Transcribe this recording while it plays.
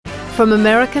From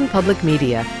American Public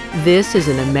Media, this is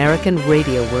an American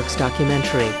Radio Works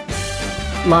documentary.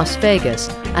 Las Vegas,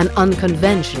 an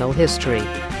unconventional history.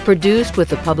 Produced with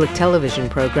the public television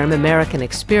program American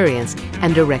Experience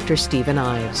and director Stephen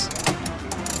Ives.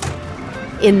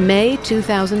 In May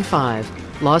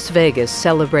 2005, Las Vegas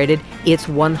celebrated its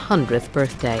 100th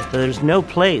birthday. There's no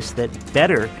place that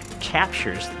better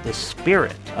captures the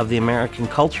spirit of the American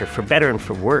culture, for better and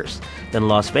for worse, than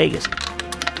Las Vegas.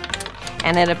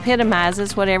 And it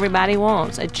epitomizes what everybody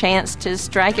wants, a chance to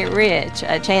strike it rich,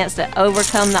 a chance to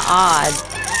overcome the odds.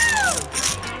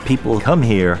 People come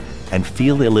here and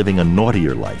feel they're living a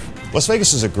naughtier life. Las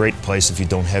Vegas is a great place if you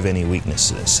don't have any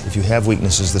weaknesses. If you have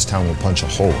weaknesses, this town will punch a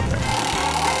hole in them.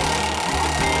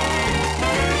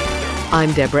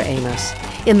 I'm Deborah Amos.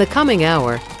 In the coming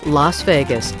hour, Las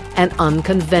Vegas, an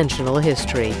unconventional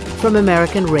history from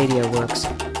American Radio Works.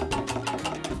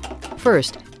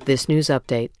 First, this news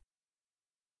update.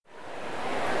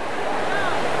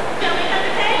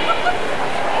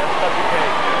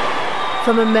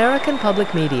 From American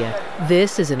Public Media,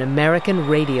 this is an American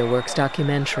Radio Works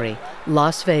documentary,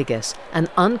 Las Vegas, an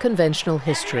unconventional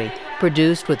history,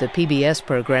 produced with the PBS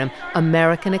program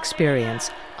American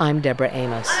Experience. I'm Deborah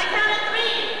Amos.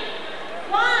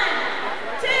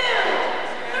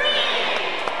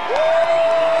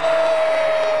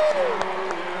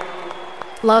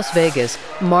 Las Vegas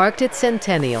marked its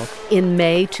centennial in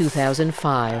May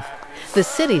 2005. The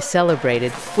city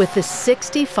celebrated with the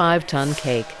 65-ton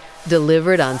cake,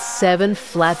 delivered on 7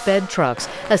 flatbed trucks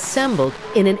assembled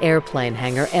in an airplane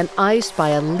hangar and iced by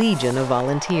a legion of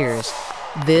volunteers.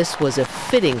 This was a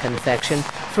fitting confection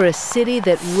for a city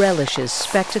that relishes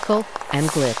spectacle and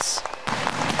glitz.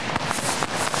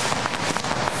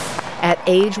 At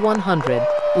age 100,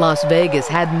 Las Vegas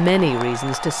had many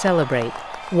reasons to celebrate.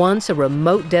 Once a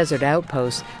remote desert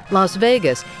outpost, Las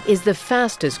Vegas is the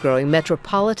fastest-growing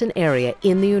metropolitan area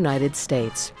in the United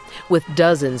States. With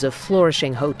dozens of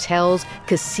flourishing hotels,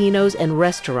 casinos, and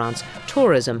restaurants,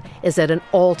 tourism is at an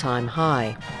all-time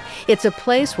high. It's a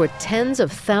place where tens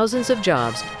of thousands of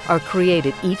jobs are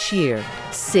created each year,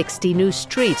 60 new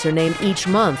streets are named each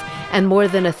month, and more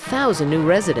than 1,000 new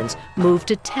residents move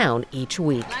to town each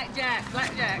week. Blackjack,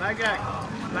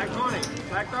 black 20,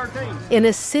 black 13. In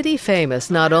a city famous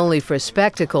not only for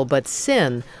spectacle but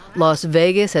sin, Las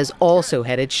Vegas has also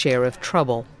had its share of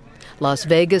trouble. Las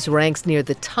Vegas ranks near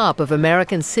the top of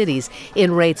American cities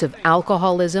in rates of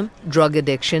alcoholism, drug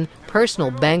addiction,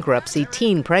 personal bankruptcy,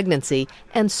 teen pregnancy,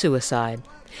 and suicide.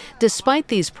 Despite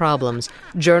these problems,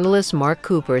 journalist Mark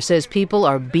Cooper says people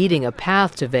are beating a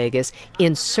path to Vegas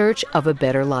in search of a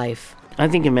better life. I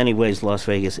think in many ways Las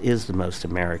Vegas is the most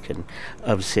American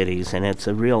of cities, and it's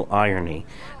a real irony.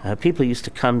 People used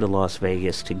to come to Las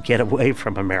Vegas to get away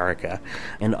from America,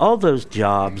 and all those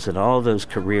jobs and all those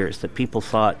careers that people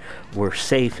thought were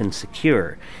safe and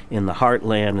secure in the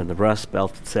heartland and the Rust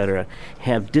Belt, etc.,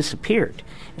 have disappeared.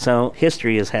 So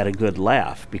history has had a good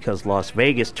laugh because Las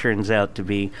Vegas turns out to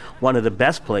be one of the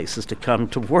best places to come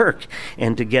to work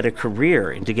and to get a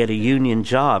career and to get a union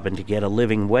job and to get a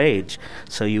living wage.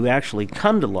 So you actually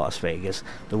come to Las Vegas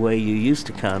the way you used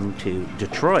to come to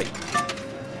Detroit.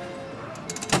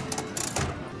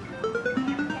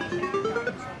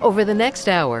 Over the next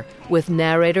hour, with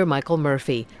narrator Michael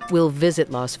Murphy, we'll visit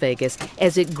Las Vegas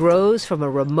as it grows from a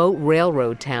remote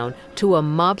railroad town to a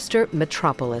mobster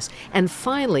metropolis, and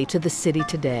finally to the city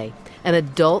today, an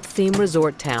adult-themed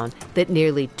resort town that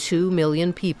nearly 2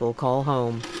 million people call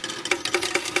home.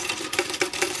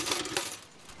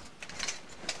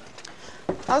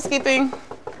 Housekeeping.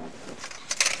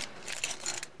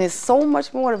 There's so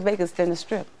much more to Vegas than the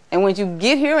Strip. And when you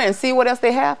get here and see what else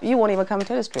they have, you won't even come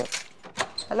to the Strip.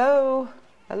 Hello?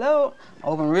 Hello?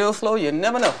 Open real slow, you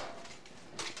never know.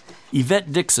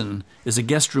 Yvette Dixon is a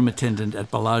guest room attendant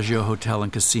at Bellagio Hotel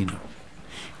and Casino.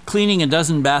 Cleaning a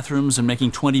dozen bathrooms and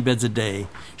making 20 beds a day,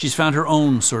 she's found her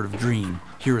own sort of dream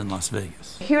here in Las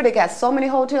Vegas. Here they got so many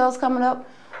hotels coming up,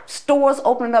 stores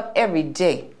opening up every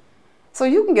day. So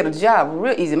you can get a job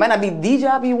real easy. It might not be the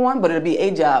job you want, but it'll be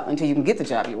a job until you can get the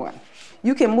job you want.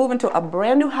 You can move into a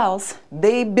brand new house.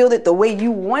 They build it the way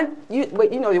you want, the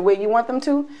way you want them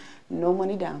to. No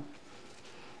money down.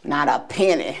 Not a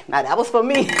penny. Now that was for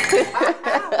me.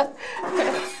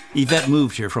 Yvette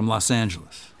moved here from Los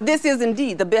Angeles. This is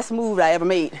indeed the best move I ever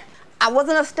made. I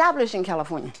wasn't established in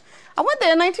California. I went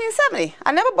there in 1970.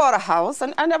 I never bought a house,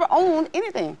 and I never owned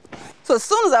anything. So as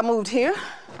soon as I moved here,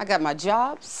 I got my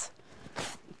jobs,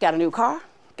 got a new car,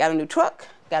 got a new truck,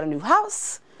 got a new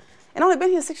house, and only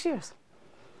been here 6 years.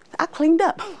 I cleaned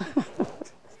up.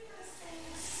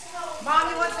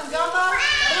 Mommy, want some gumbo?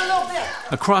 A little bit.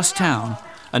 Across town,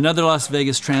 Another Las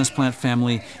Vegas transplant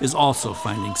family is also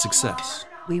finding success.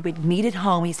 We would meet at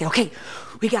home. He'd say, okay,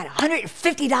 we got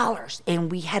 $150. And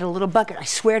we had a little bucket, I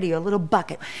swear to you, a little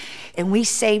bucket. And we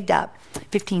saved up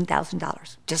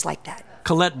 $15,000, just like that.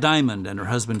 Colette Diamond and her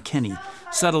husband Kenny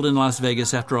settled in Las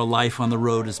Vegas after a life on the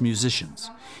road as musicians.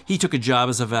 He took a job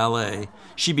as a valet.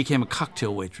 She became a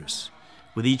cocktail waitress.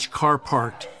 With each car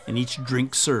parked and each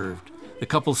drink served, the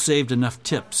couple saved enough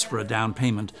tips for a down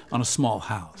payment on a small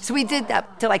house. So we did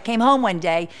that till I came home one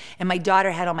day, and my daughter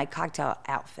had on my cocktail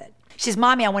outfit. She says,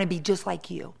 Mommy, I want to be just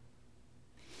like you.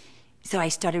 So I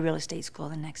started real estate school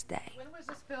the next day. When was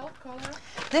this built, Colette?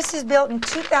 This is built in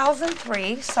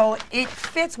 2003, so it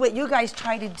fits what you guys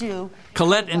try to do.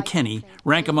 Colette and Kenny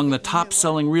rank among the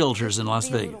top-selling realtors in Las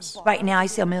Vegas. Right now, I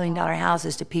sell $1 million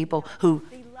houses to people who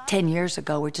 10 years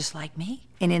ago were just like me.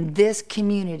 And in this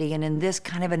community and in this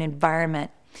kind of an environment,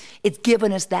 it's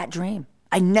given us that dream.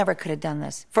 I never could have done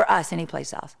this for us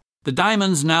anyplace else. The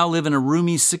Diamonds now live in a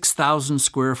roomy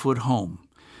 6,000-square-foot home.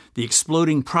 The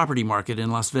exploding property market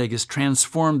in Las Vegas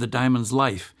transformed the Diamonds'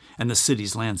 life and the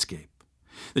city's landscape.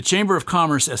 The Chamber of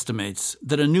Commerce estimates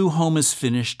that a new home is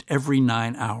finished every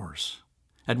 9 hours.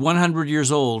 At 100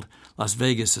 years old, Las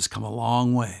Vegas has come a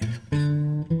long way.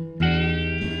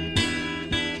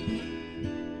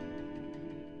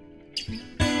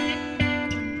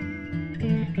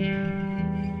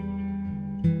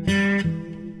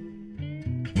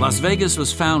 Las Vegas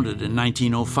was founded in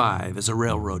 1905 as a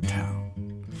railroad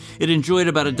town. It enjoyed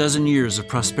about a dozen years of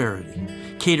prosperity,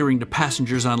 catering to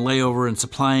passengers on layover and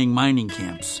supplying mining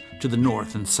camps to the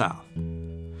north and south.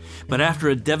 But after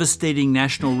a devastating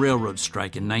national railroad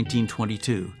strike in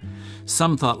 1922,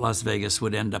 some thought Las Vegas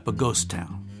would end up a ghost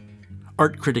town.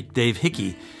 Art critic Dave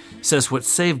Hickey says what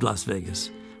saved Las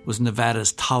Vegas was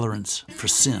Nevada's tolerance for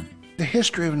sin. The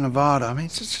history of Nevada, I mean,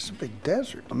 it's just a big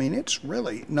desert. I mean, it's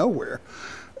really nowhere.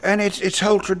 And its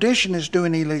whole tradition is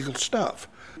doing illegal stuff.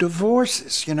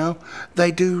 Divorces,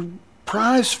 they do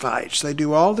prize fights. They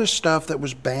do all this stuff that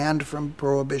was banned from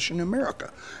Prohibition in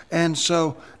America. And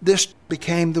so this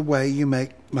became the way you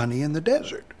make money in the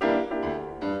desert.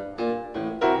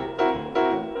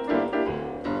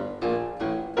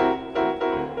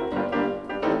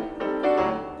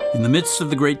 In the midst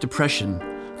of the Great Depression,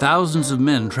 thousands of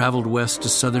men traveled west to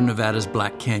southern Nevada's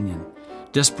Black Canyon,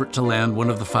 desperate to land one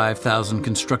of the 5,000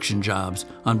 construction jobs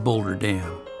on Boulder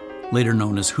Dam, later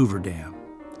known as Hoover Dam.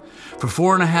 For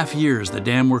 4.5 years, the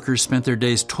dam workers spent their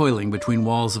days toiling between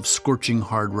walls of scorching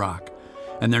hard rock,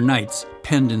 and their nights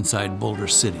penned inside Boulder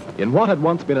City. In what had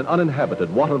once been an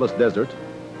uninhabited, waterless desert,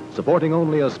 supporting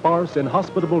only a sparse,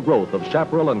 inhospitable growth of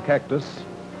chaparral and cactus,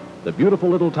 the beautiful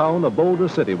little town of Boulder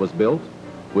City was built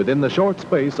within the short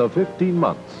space of 15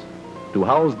 months to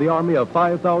house the army of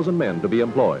 5,000 men to be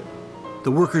employed.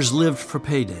 The workers lived for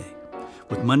payday.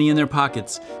 With money in their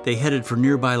pockets, they headed for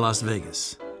nearby Las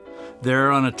Vegas.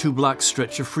 There, on a 2-block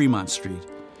stretch of Fremont Street,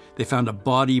 they found a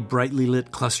bawdy, brightly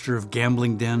lit cluster of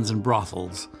gambling dens and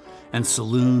brothels, and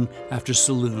saloon after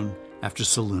saloon after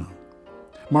saloon.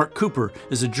 Mark Cooper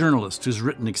is a journalist who's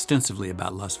written extensively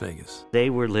about Las Vegas. They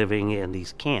were living in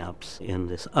these camps in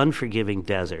this unforgiving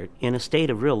desert in a state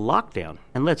of real lockdown.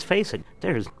 And let's face it,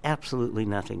 there's absolutely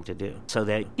nothing to do. So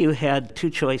that you had two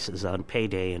choices on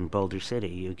payday in Boulder City.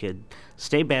 You could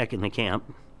stay back in the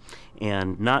camp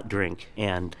and not drink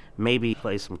and maybe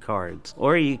play some cards.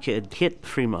 Or you could hit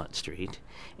Fremont Street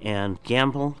and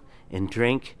gamble and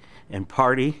drink and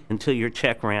party until your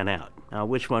check ran out. Now,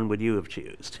 which one would you have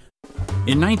chosen?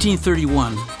 In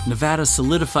 1931, Nevada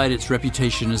solidified its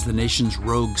reputation as the nation's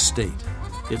rogue state.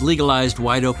 It legalized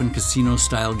wide-open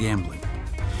casino-style gambling.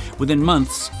 Within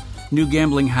months, new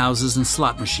gambling houses and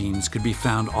slot machines could be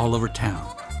found all over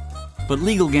town. But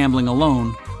legal gambling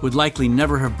alone would likely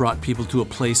never have brought people to a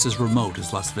place as remote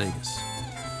as Las Vegas.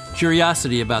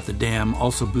 Curiosity about the dam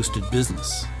also boosted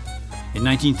business. In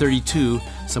 1932,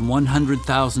 some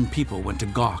 100,000 people went to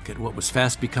gawk at what was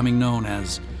fast becoming known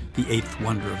as the eighth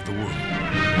wonder of the world.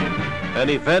 An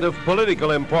event of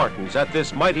political importance at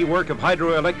this mighty work of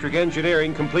hydroelectric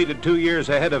engineering completed 2 years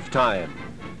ahead of time.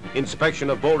 Inspection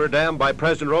of Boulder Dam by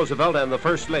President Roosevelt and the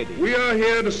First Lady. We are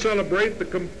here to celebrate the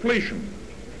completion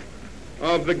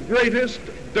of the greatest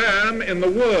dam in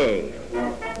the world.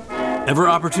 Ever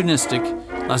opportunistic,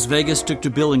 Las Vegas took to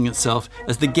billing itself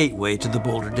as the gateway to the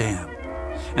Boulder Dam.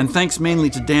 And thanks mainly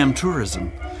to dam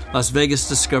tourism, Las Vegas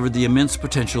discovered the immense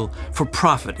potential for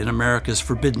profit in America's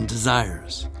forbidden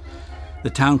desires. The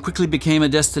town quickly became a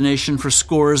destination for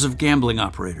scores of gambling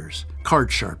operators,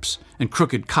 card sharps, and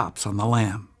crooked cops on the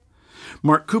lam.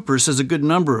 Mark Cooper says a good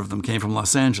number of them came from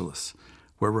Los Angeles,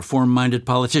 where reform-minded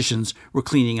politicians were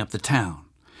cleaning up the town.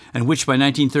 and which by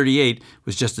 1938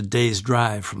 was just a day's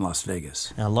drive from Las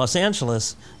Vegas. Now, Los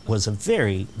Angeles was a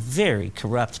very, very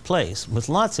corrupt place with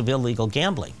lots of illegal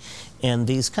gambling. And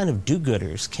these kind of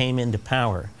do-gooders came into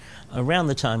power around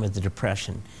the time of the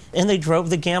Depression, and they drove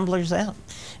the gamblers out.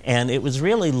 And it was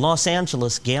really Los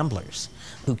Angeles gamblers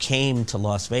who came to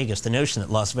Las Vegas. The notion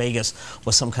that Las Vegas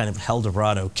was some kind of El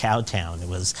Dorado cow town, it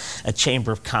was a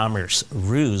Chamber of Commerce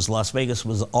ruse. Las Vegas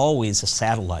was always a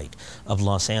satellite of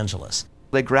Los Angeles.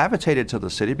 They gravitated to the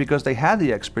city because they had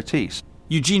the expertise.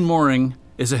 Eugene Mooring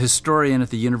is a historian at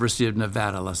the University of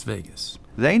Nevada, Las Vegas.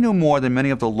 They knew more than many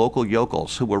of the local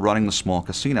yokels who were running the small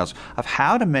casinos of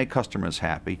how to make customers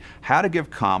happy, how to give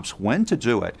comps, when to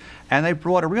do it, and they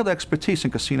brought a real expertise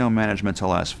in casino management to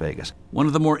Las Vegas. One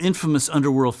of the more infamous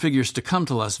underworld figures to come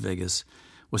to Las Vegas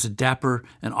was a dapper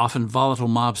and often volatile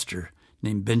mobster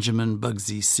named Benjamin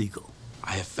Bugsy Siegel.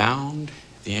 I have found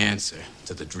the answer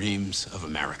to the dreams of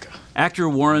America. Actor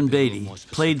Warren Beatty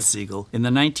played Siegel in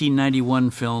the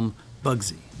 1991 film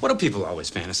Bugsy. What do people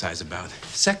always fantasize about?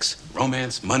 Sex,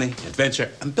 romance, money,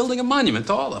 adventure. I'm building a monument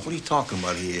to all of them. What are you talking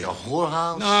about here? A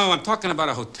whorehouse? No, I'm talking about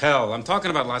a hotel. I'm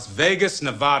talking about Las Vegas,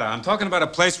 Nevada. I'm talking about a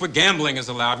place where gambling is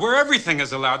allowed, where everything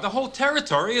is allowed. The whole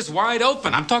territory is wide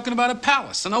open. I'm talking about a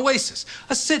palace, an oasis,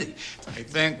 a city. I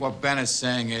think what Ben is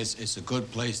saying is it's a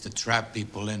good place to trap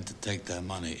people in to take their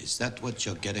money. Is that what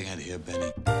you're getting at here,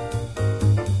 Benny?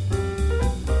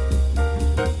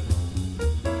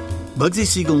 Bugsy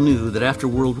Siegel knew that after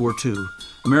World War II,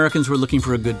 Americans were looking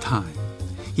for a good time.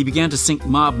 He began to sink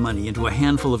mob money into a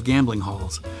handful of gambling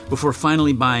halls before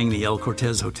finally buying the El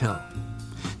Cortez Hotel.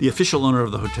 The official owner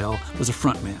of the hotel was a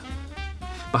front man.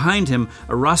 Behind him,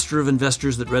 a roster of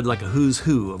investors that read like a who's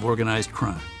who of organized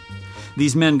crime.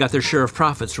 These men got their share of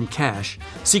profits from cash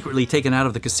secretly taken out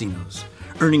of the casinos,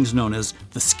 earnings known as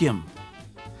the skim.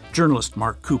 Journalist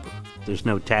Mark Cooper. There's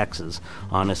no taxes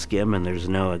on a skim and there's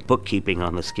no bookkeeping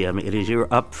on the skim. It is your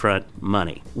upfront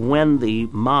money. When the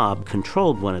mob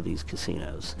controlled one of these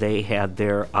casinos, they had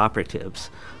their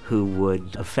operatives who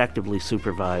would effectively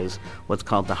supervise what's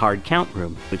called the hard count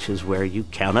room, which is where you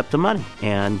count up the money.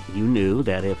 And you knew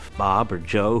that if Bob or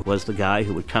Joe was the guy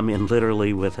who would come in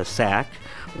literally with a sack,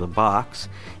 with a box,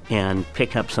 and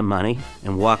pick up some money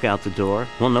and walk out the door,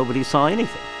 well, nobody saw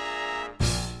anything.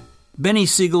 Benny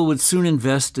Siegel would soon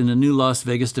invest in a new Las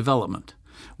Vegas development,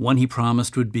 one he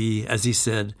promised would be, as he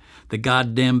said, the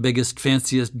goddamn biggest,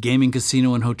 fanciest gaming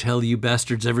casino and hotel you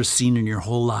bastards ever seen in your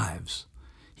whole lives.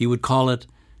 He would call it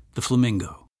the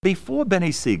Flamingo. Before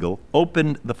Benny Siegel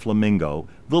opened the Flamingo,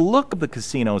 the look of the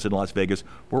casinos in Las Vegas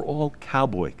were all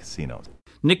cowboy casinos.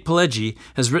 Nick Pileggi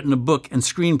has written a book and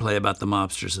screenplay about the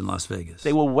mobsters in Las Vegas.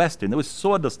 They were Western. There was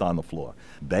sawdust on the floor.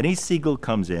 Benny Siegel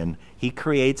comes in. He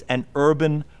creates an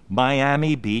urban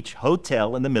Miami Beach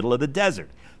hotel in the middle of the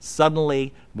desert.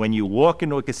 Suddenly, when you walk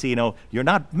into a casino, you're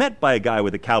not met by a guy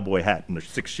with a cowboy hat and a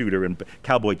six-shooter and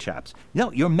cowboy chaps.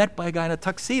 No, you're met by a guy in a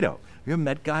tuxedo. You're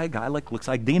met by a guy like looks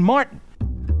like Dean Martin.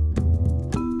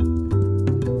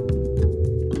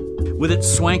 With its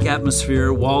swank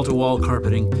atmosphere, wall-to-wall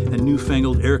carpeting, and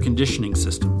newfangled air conditioning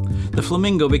system, the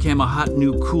Flamingo became a hot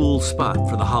new cool spot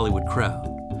for the Hollywood crowd.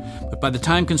 But by the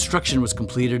time construction was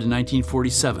completed in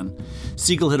 1947,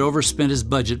 Siegel had overspent his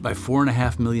budget by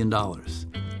 $4.5 million.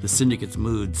 The syndicate's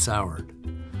mood soured.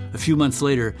 A few months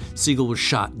later, Siegel was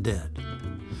shot dead.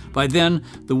 By then,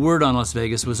 the word on Las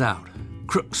Vegas was out.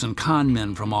 Crooks and con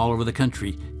men from all over the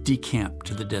country decamped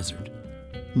to the desert.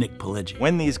 Nick Pileggi.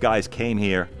 When these guys came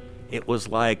here, it was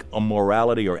like a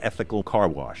morality or ethical car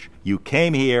wash. You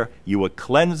came here, you were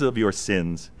cleansed of your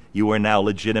sins, you were now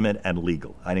legitimate and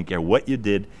legal. I didn't care what you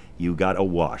did, you got a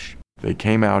wash. They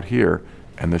came out here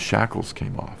and the shackles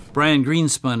came off. Brian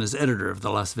Greenspun is editor of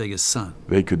the Las Vegas Sun.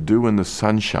 They could do in the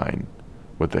sunshine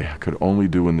what they could only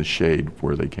do in the shade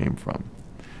where they came from.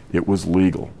 It was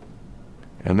legal.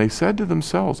 And they said to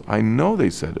themselves, I know they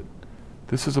said it,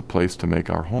 this is a place to make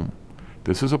our home.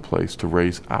 This is a place to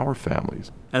raise our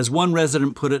families. As one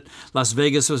resident put it, Las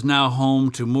Vegas was now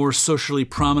home to more socially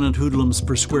prominent hoodlums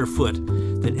per square foot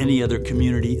than any other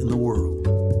community in the world.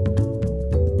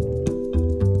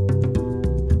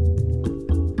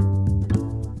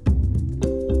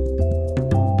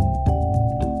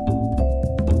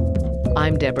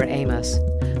 I'm Deborah Amos.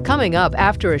 Coming up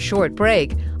after a short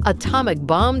break, atomic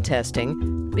bomb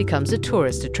testing becomes a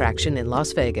tourist attraction in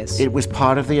Las Vegas. It was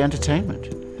part of the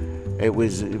entertainment. It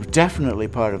was definitely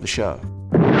part of the show.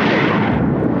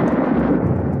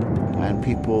 And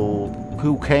people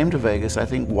who came to Vegas, I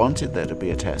think, wanted there to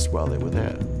be a test while they were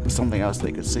there. Something else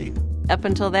they could see. Up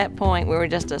until that point, we were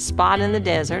just a spot in the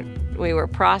desert We were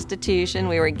prostitution,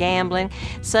 we were gambling.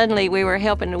 Suddenly we were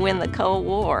helping to win the Cold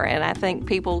War, and I think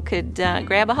people could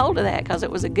grab a hold of that because it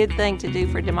was a good thing to do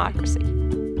for democracy.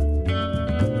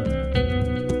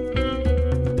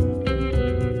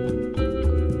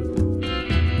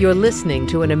 You're listening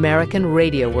to an American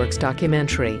Radio Works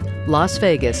documentary, Las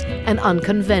Vegas, An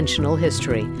Unconventional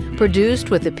History,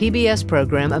 produced with the PBS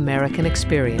program American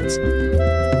Experience.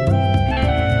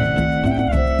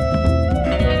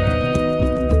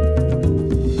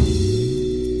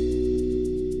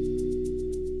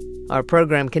 Our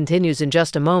program continues in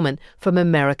just a moment from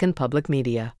American Public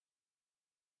Media.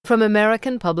 From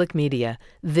American Public Media,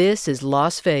 this is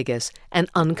Las Vegas, An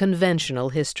Unconventional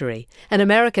History, an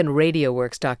American Radio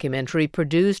Works documentary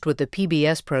produced with the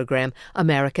PBS program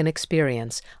American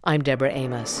Experience. I'm Deborah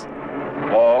Amos.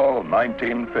 Fall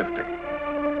 1950.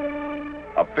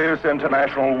 A fierce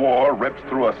international war rips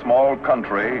through a small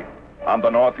country on the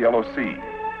North Yellow Sea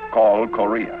called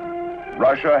Korea.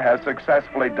 Russia has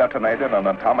successfully detonated an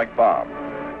atomic bomb.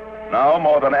 Now,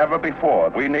 more than ever before,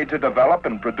 we need to develop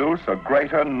and produce a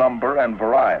greater number and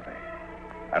variety,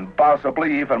 and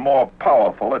possibly even more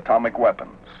powerful atomic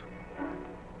weapons.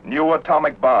 New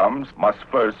atomic bombs must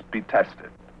first be tested.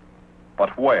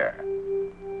 But where?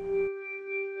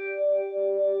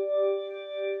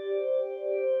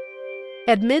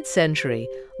 At mid-century,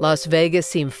 Las Vegas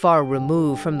seemed far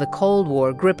removed from the Cold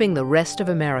War gripping the rest of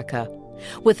America.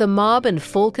 With the mob in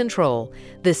full control,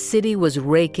 the city was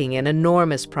raking in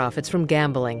enormous profits from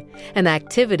gambling, an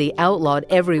activity outlawed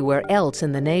everywhere else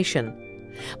in the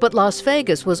nation. But Las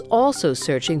Vegas was also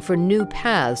searching for new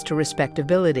paths to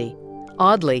respectability.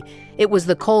 Oddly, it was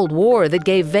the Cold War that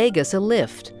gave Vegas a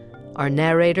lift. Our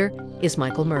narrator is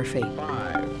Michael Murphy.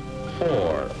 5,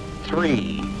 4,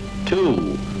 3, 2,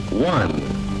 1,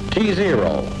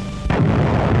 T0.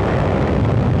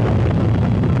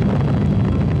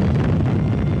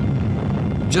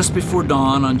 Just before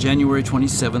dawn on January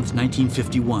 27,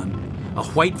 1951, a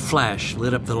white flash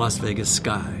lit up the Las Vegas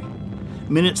sky.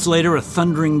 Minutes later, a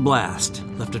thundering blast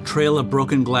left a trail of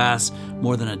broken glass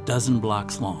more than a dozen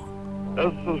blocks long.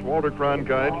 This is Walter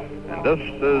Cronkite, and this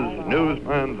is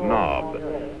Newsman's Knob,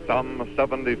 some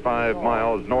 75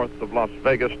 miles north of Las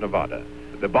Vegas, Nevada.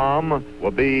 The bomb will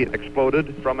be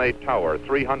exploded from a tower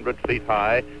 300 feet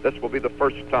high. This will be the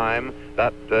first time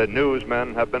that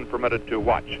newsmen have been permitted to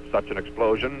watch such an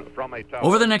explosion from a tower.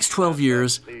 Over the next 12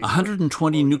 years,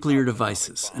 120 nuclear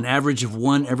devices, an average of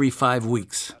one every 5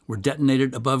 weeks, were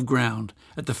detonated above ground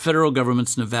at the federal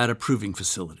government's Nevada Proving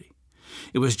Facility.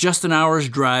 It was just an hour's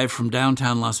drive from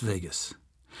downtown Las Vegas.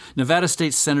 Nevada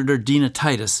State Senator Dina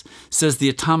Titus says the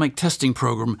atomic testing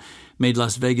program made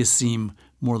Las Vegas seem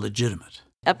more legitimate.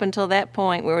 Up until that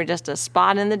point, we were just a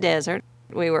spot in the desert.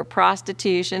 We were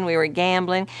prostitution, we were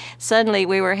gambling. Suddenly,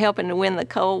 we were helping to win the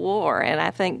Cold War, and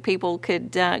I think people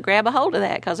could grab a hold of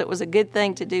that because it was a good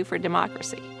thing to do for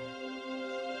democracy.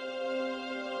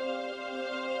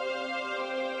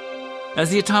 As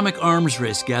the atomic arms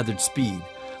race gathered speed,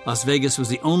 Las Vegas was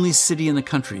the only city in the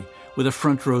country with a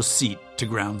front row seat to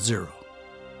ground zero.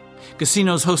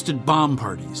 Casinos hosted bomb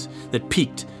parties that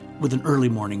peaked with an early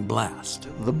morning blast.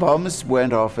 The bombs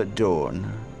went off at dawn.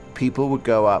 People would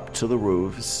go up to the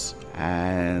roofs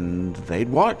and they'd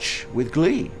watch with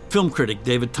glee. Film critic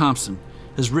David Thompson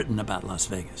has written about Las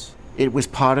Vegas. It was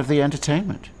part of the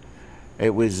entertainment.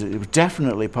 It was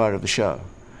definitely part of the show.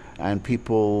 And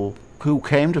people who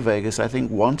came to Vegas, I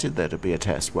think, wanted there to be a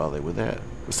test while they were there.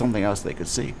 It was something else they could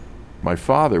see. My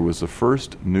father was the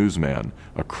first newsman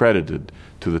accredited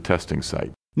to the testing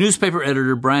site. Newspaper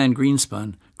editor Brian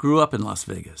Greenspun grew up in Las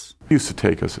Vegas. He used to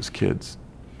take us as kids.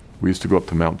 We used to go up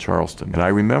to Mount Charleston, and I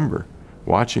remember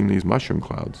watching these mushroom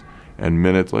clouds, and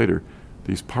minutes later,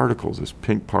 these particles, these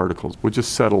pink particles, would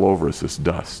just settle over us, this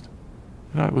dust.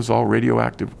 And it was all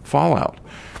radioactive fallout.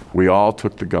 We all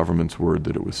took the government's word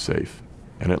that it was safe,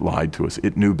 and it lied to us.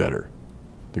 It knew better.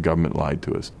 The government lied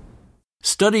to us.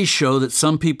 Studies show that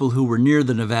some people who were near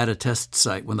the Nevada test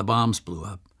site when the bombs blew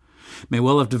up may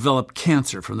well have developed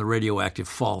cancer from the radioactive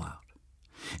fallout.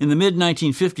 In the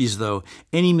mid-1950s, though,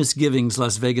 any misgivings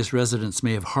Las Vegas residents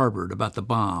may have harbored about the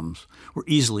bombs were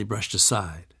easily brushed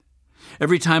aside.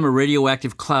 Every time a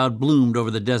radioactive cloud bloomed over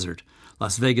the desert,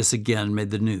 Las Vegas again made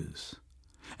the news.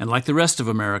 And like the rest of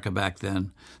America back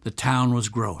then, the town was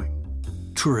growing.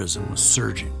 Tourism was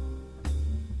surging.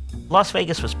 Las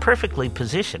Vegas was perfectly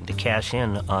positioned to cash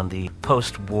in on the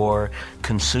post-war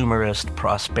consumerist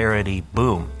prosperity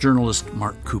boom. Journalist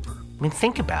Mark Cooper. I mean,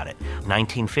 think about it.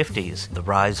 1950s, the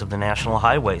rise of the national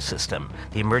highway system,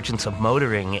 the emergence of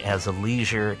motoring as a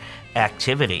leisure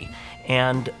activity,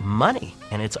 and money.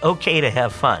 And it's okay to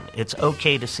have fun. It's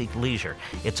okay to seek leisure.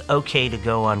 It's okay to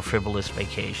go on frivolous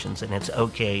vacations, and it's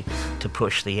okay to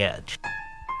push the edge.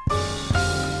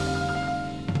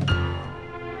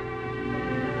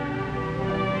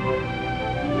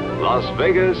 Las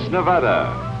Vegas,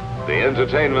 Nevada, the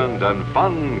entertainment and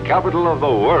fun capital of the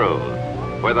world,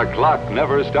 where the clock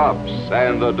never stops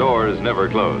and the doors never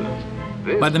close.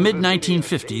 By the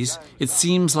mid-1950s, it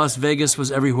seems Las Vegas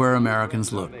was everywhere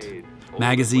Americans looked.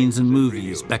 Magazines and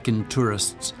movies beckoned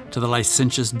tourists to the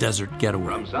licentious desert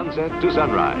getaway. From sunset to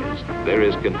sunrise, there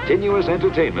is continuous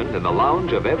entertainment in the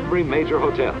lounge of every major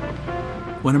hotel.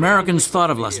 When Americans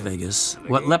thought of Las Vegas,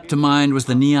 what leapt to mind was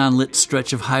the neon-lit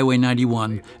stretch of Highway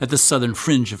 91 at the southern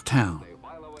fringe of town.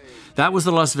 That was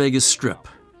the Las Vegas Strip.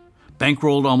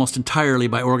 Bankrolled almost entirely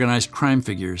by organized crime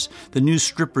figures, the new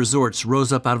strip resorts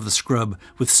rose up out of the scrub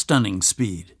with stunning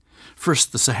speed.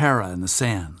 First the Sahara and the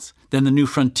sands, then the new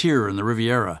frontier and the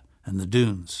Riviera and the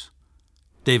dunes.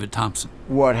 David Thompson.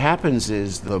 What happens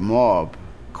is the mob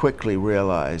quickly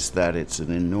realized that it's an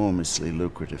enormously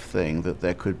lucrative thing, that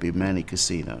there could be many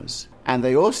casinos. And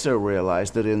they also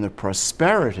realized that in the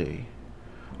prosperity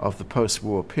of the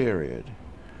post-war period,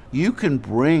 you can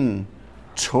bring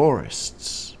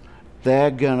tourists.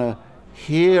 They're going to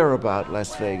hear about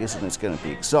Las Vegas, and it's going to be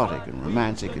exotic and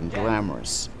romantic and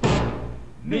glamorous.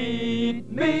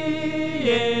 Meet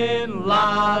me in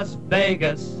Las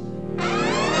Vegas.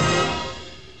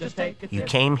 You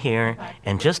came here,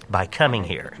 and just by coming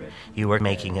here, you were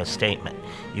making a statement.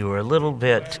 You were a little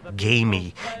bit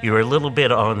gamey. You were a little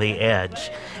bit on the edge.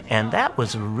 And that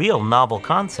was a real novel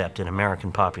concept in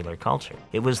American popular culture.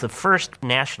 It was the first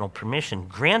national permission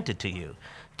granted to you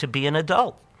to be an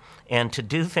adult and to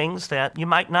do things that you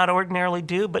might not ordinarily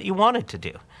do, but you wanted to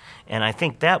do. And I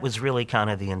think that was really kind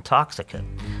of the intoxicant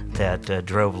that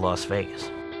drove Las Vegas.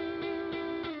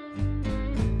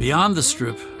 Beyond the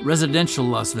Strip, residential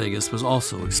Las Vegas was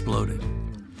also exploding.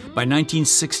 By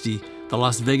 1960, the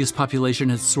Las Vegas population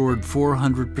had soared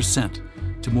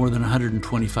 400% to more than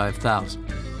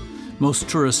 125,000. Most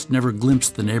tourists never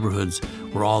glimpsed the neighborhoods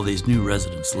where all these new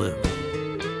residents lived.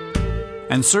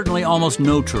 And certainly almost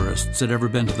no tourists had ever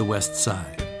been to the West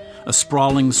Side, a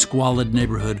sprawling, squalid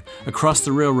neighborhood across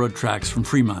the railroad tracks from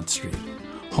Fremont Street,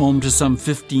 home to some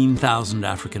 15,000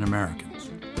 African Americans.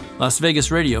 Las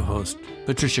Vegas radio host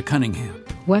Patricia Cunningham.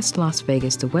 West Las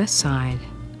Vegas, the West Side,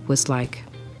 was like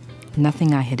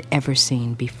nothing I had ever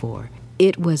seen before.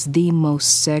 It was the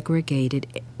most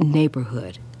segregated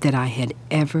neighborhood that I had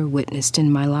ever witnessed in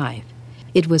my life.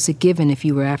 It was a given if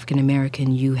you were African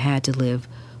American, you had to live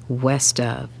west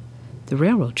of the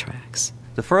railroad tracks.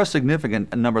 The first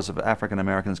significant numbers of African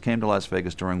Americans came to Las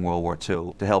Vegas during World War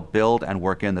II to help build and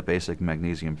work in the basic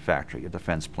magnesium factory, a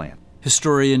defense plant.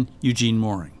 Historian Eugene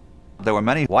Mooring. There were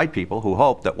many white people who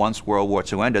hoped that once World War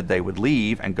II ended, they would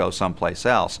leave and go someplace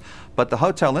else. But the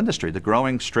hotel industry, the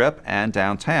growing Strip and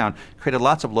downtown, created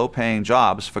lots of low-paying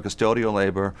jobs for custodial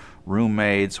labor,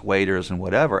 room-maids, waiters, and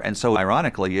whatever. And so,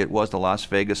 ironically, it was the Las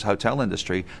Vegas hotel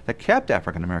industry that kept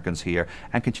African Americans here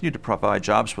and continued to provide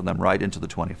jobs for them right into the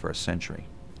 21st century.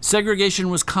 Segregation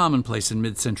was commonplace in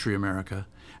mid-century America,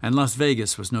 and Las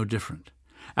Vegas was no different.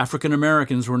 African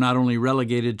Americans were not only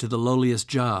relegated to the lowliest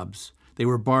jobs, they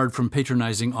were barred from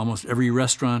patronizing almost every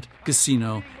restaurant,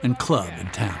 casino, and club in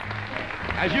town.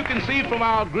 As you can see from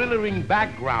our glittering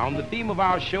background, the theme of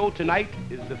our show tonight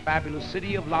is the fabulous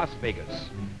city of Las Vegas.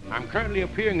 I'm currently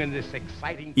appearing in this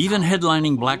exciting... Even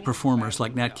headlining black performers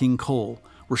like Nat King Cole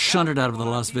were shunted out of the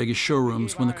Las Vegas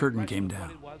showrooms when the curtain came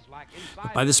down.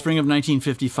 But by the spring of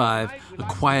 1955, a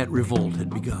quiet revolt had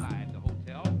begun.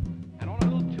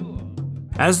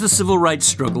 As the civil rights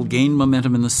struggle gained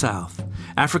momentum in the South,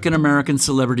 African American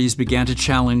celebrities began to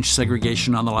challenge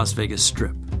segregation on the Las Vegas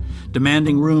Strip,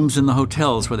 demanding rooms in the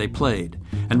hotels where they played,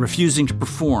 and refusing to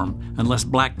perform unless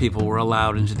black people were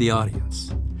allowed into the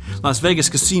audience. Las Vegas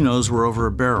casinos were over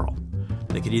a barrel.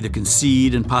 They could either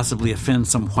concede and possibly offend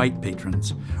some white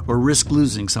patrons, or risk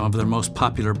losing some of their most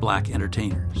popular black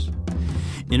entertainers.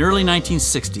 In early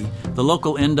 1960, the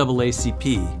local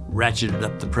NAACP ratcheted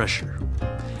up the pressure.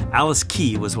 Alice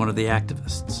Key was one of the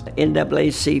activists.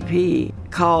 NAACP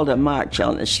called a march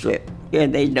on the Strip,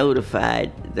 and they notified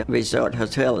the Resort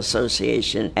Hotel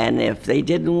Association, and if they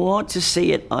didn't want to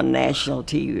see it on national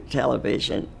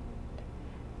television,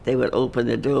 they would open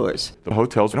the doors. The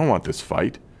hotels don't want this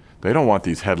fight. They don't want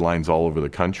these headlines all over the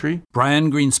country.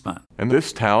 Brian Greenspan. And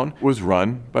this town was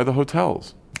run by the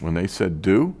hotels. When they said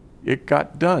do, it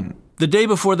got done. The day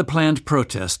before the planned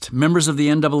protest, members of the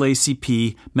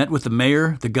NAACP met with the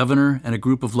mayor, the governor, and a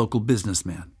group of local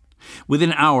businessmen.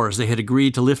 Within hours, they had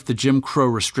agreed to lift the Jim Crow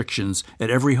restrictions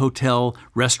at every hotel,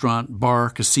 restaurant,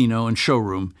 bar, casino, and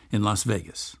showroom in Las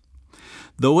Vegas.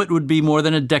 Though it would be more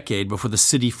than a decade before the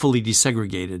city fully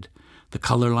desegregated, the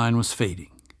color line was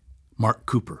fading. Mark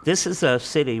Cooper. This is a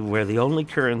city where the only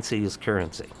currency is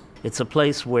currency. It's a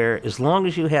place where, as long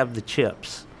as you have the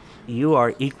chips, you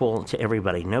are equal to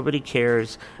everybody. Nobody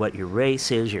cares what your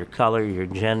race is, your color, your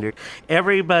gender.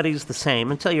 Everybody's the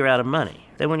same until you're out of money.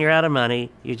 Then when you're out of money,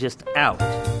 you're just out.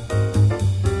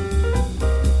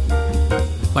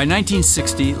 By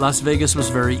 1960, Las Vegas was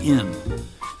very in.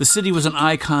 The city was an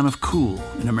icon of cool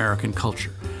in American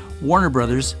culture. Warner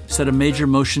Brothers set a major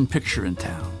motion picture in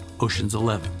town, Ocean's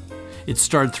 11. It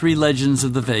starred 3 legends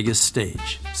of the Vegas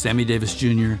stage, Sammy Davis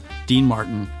Jr., Dean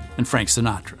Martin, and Frank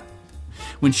Sinatra.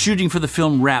 When shooting for the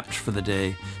film wrapped for the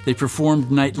day, they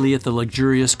performed nightly at the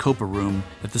luxurious Copa Room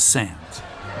at the Sands.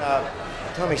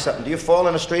 Tell me something, do you fall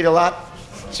in the street a lot?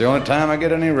 It's the only time I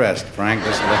get any rest, Frank.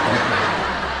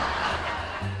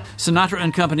 Sinatra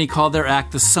and company called their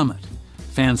act The Summit.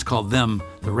 Fans called them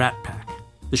the Rat Pack.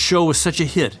 The show was such a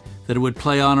hit that it would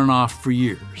play on and off for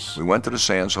years. We went to the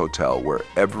Sands Hotel where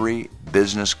every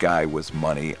business guy with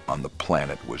money on the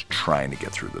planet was trying to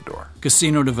get through the door.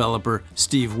 Casino developer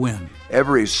Steve Wynn.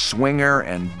 Every swinger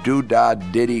and doo-dah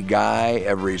ditty guy,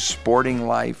 every sporting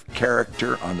life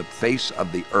character on the face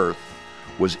of the earth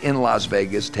was in Las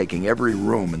Vegas, taking every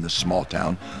room in the small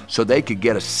town so they could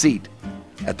get a seat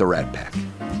at the Rat Pack.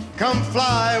 Come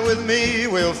fly with me,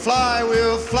 we'll fly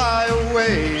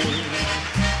away.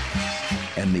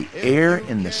 And the air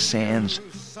in the Sands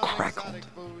crackled.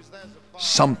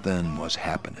 Something was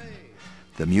happening.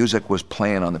 The music was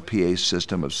playing on the PA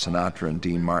system of Sinatra and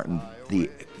Dean Martin. The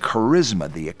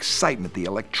charisma, the excitement, the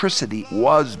electricity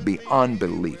was beyond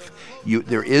belief.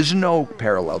 There is no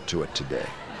parallel to it today.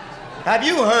 Have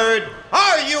you heard?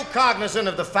 Are you cognizant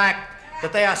of the fact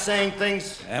that they are saying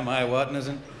things? Am I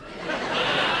cognizant?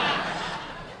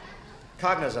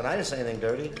 Cognizant, I didn't say anything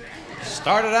dirty.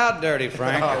 Started out dirty,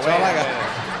 Frank. That's all I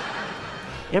got.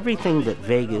 Everything that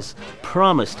Vegas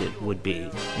promised it would be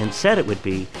and said it would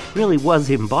be really was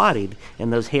embodied in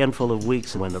those handful of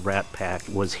weeks when the Rat Pack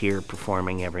was here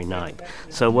performing every night.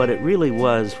 So what it really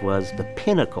was the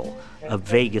pinnacle of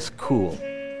Vegas cool.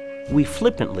 We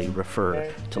flippantly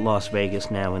refer to Las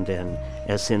Vegas now and then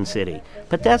as Sin City,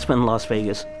 but that's when Las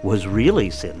Vegas was really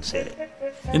Sin City.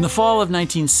 In the fall of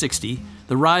 1960,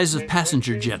 the rise of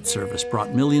passenger jet service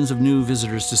brought millions of new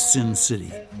visitors to Sin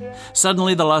City.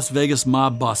 Suddenly, the Las Vegas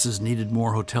mob bosses needed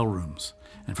more hotel rooms,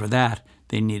 and for that,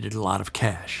 they needed a lot of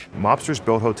cash. Mobsters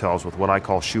built hotels with what I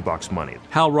call shoebox money.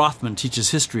 Hal Rothman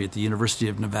teaches history at the University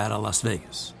of Nevada, Las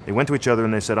Vegas. They went to each other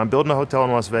and they said, I'm building a hotel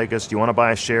in Las Vegas. Do you want to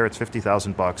buy a share? It's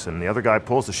 $50,000. And the other guy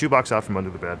pulls the shoebox out from under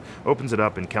the bed, opens it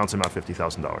up, and counts him out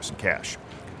 $50,000 in cash.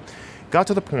 Got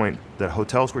to the point that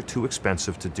hotels were too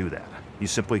expensive to do that. You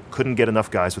simply couldn't get enough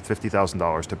guys with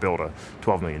 $50,000 to build a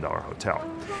 $12 million hotel.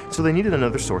 So they needed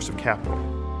another source of capital.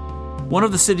 One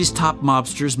of the city's top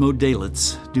mobsters, Mo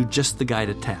Dalitz, knew just the guy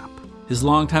to tap, his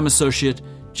longtime associate,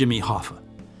 Jimmy Hoffa.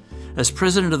 As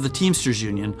president of the Teamsters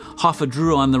Union, Hoffa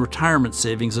drew on the retirement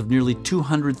savings of nearly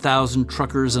 200,000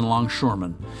 truckers and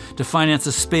longshoremen to finance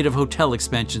a spate of hotel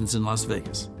expansions in Las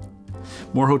Vegas.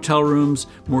 More hotel rooms,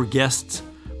 more guests,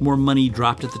 more money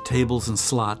dropped at the tables and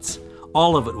slots.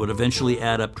 All of it would eventually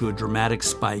add up to a dramatic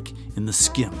spike in the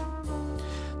skim.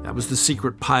 That was the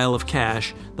secret pile of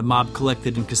cash the mob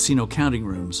collected in casino counting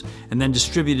rooms and then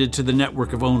distributed to the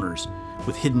network of owners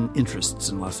with hidden interests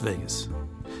in Las Vegas.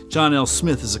 John L.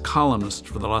 Smith is a columnist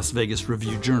for the Las Vegas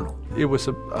Review-Journal. It was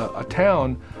a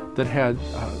town that had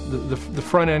the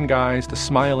front-end guys, the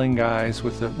smiling guys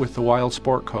with the wild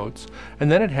sport coats, and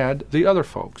then it had the other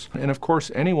folks. And of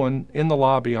course, anyone in the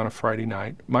lobby on a Friday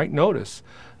night might notice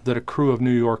that a crew of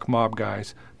New York mob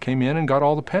guys came in and got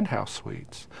all the penthouse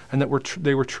suites, and that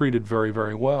they were treated very,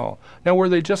 very well. Now, were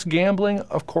they just gambling?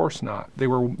 Of course not. They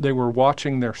were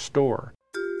watching their store.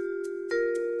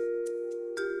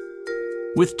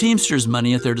 With Teamsters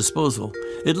money at their disposal,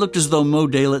 it looked as though Mo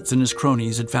Dalitz and his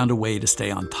cronies had found a way to stay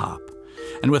on top.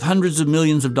 And with hundreds of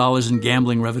millions of dollars in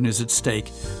gambling revenues at stake,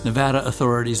 Nevada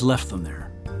authorities left them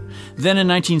there. Then in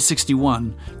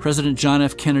 1961, President John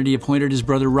F. Kennedy appointed his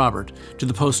brother Robert to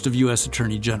the post of U.S.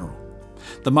 Attorney General.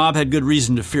 The mob had good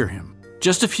reason to fear him.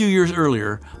 Just a few years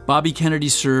earlier, Bobby Kennedy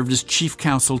served as chief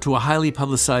counsel to a highly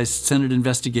publicized Senate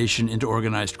investigation into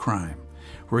organized crime,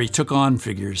 where he took on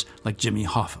figures like Jimmy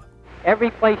Hoffa.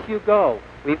 Every place you go,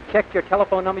 we've checked your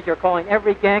telephone numbers. You're calling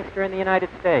every gangster in the United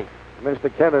States.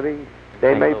 Mr. Kennedy,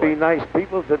 They may be nice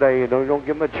people today, you don't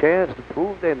give them a chance to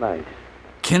prove they're nice.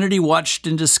 Kennedy watched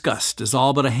in disgust as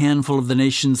all but a handful of the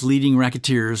nation's leading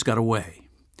racketeers got away.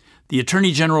 The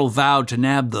Attorney General vowed to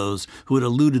nab those who had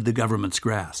eluded the government's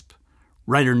grasp.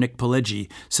 Writer Nick Pileggi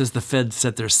says the feds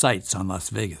set their sights on Las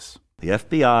Vegas. The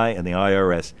FBI and the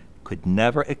IRS could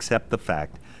never accept the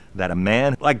fact that a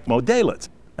man like Mo Dalitz,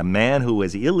 a man who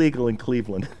was illegal in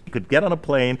Cleveland, could get on a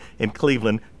plane in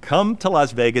Cleveland, come to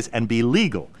Las Vegas, and be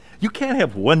legal. You can't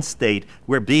have one state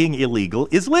where being illegal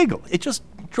is legal. It just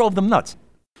drove them nuts.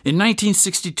 In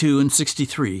 1962 and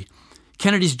 63,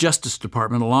 Kennedy's Justice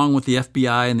Department, along with the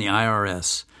FBI and the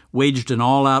IRS, waged an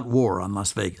all-out war on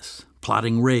Las Vegas,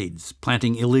 plotting raids,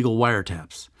 planting illegal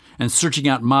wiretaps, and searching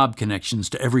out mob connections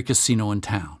to every casino in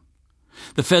town.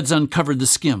 The feds uncovered the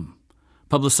skim,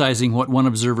 publicizing what one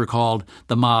observer called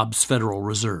the mob's Federal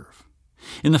Reserve.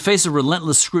 In the face of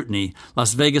relentless scrutiny,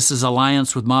 Las Vegas's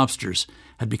alliance with mobsters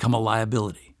had become a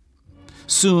liability.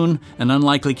 Soon, an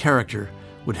unlikely character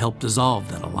would help dissolve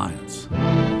that alliance.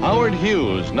 Howard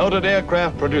Hughes, noted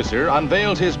aircraft producer,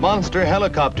 unveils his monster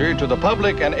helicopter to the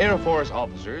public and Air Force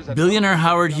officers. Billionaire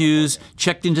Howard Hughes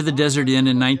checked into the Desert Inn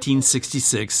in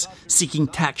 1966, seeking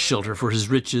tax shelter for his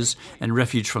riches and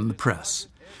refuge from the press.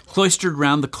 Cloistered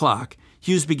round the clock,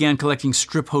 Hughes began collecting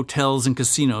strip hotels and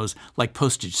casinos like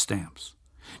postage stamps.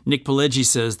 Nick Pileggi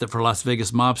says that for Las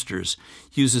Vegas mobsters,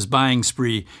 Hughes's buying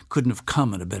spree couldn't have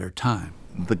come at a better time.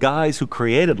 The guys who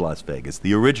created Las Vegas,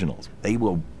 the originals, they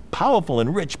were powerful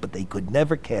and rich, but they could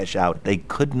never cash out. They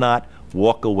could not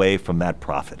walk away from that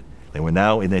profit. They were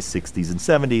now in their 60s and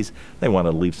 70s. They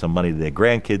wanted to leave some money to their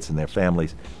grandkids and their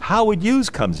families. Howard Hughes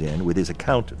comes in with his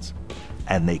accountants,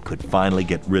 and they could finally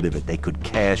get rid of it. They could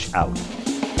cash out.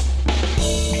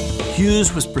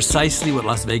 Hughes was precisely what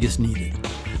Las Vegas needed,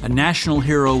 a national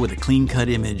hero with a clean-cut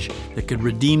image that could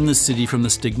redeem the city from the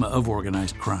stigma of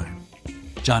organized crime.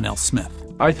 John L. Smith.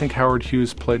 I think Howard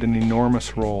Hughes played an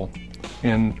enormous role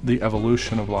in the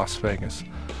evolution of Las Vegas.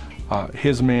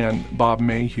 His man, Bob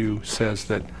Mayhew, says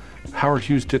that Howard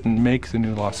Hughes didn't make the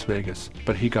new Las Vegas,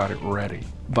 but he got it ready.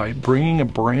 By bringing a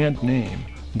brand name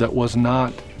that was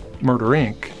not Murder,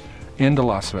 Inc. into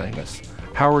Las Vegas,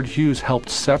 Howard Hughes helped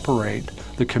separate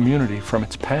the community from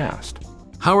its past.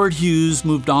 Howard Hughes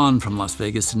moved on from Las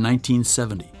Vegas in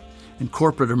 1970, and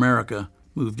corporate America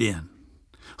moved in.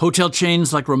 Hotel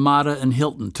chains like Ramada and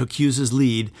Hilton took Hughes's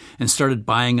lead and started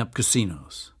buying up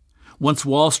casinos. Once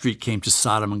Wall Street came to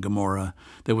Sodom and Gomorrah,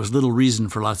 there was little reason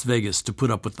for Las Vegas to put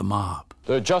up with the mob.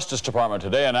 The Justice Department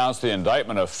today announced the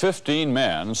indictment of 15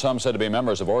 men, some said to be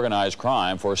members of organized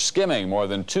crime, for skimming more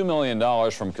than $2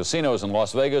 million from casinos in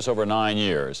Las Vegas over 9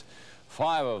 years.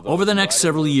 Over the next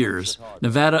several years,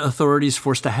 Nevada authorities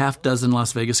forced a half-dozen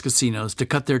Las Vegas casinos to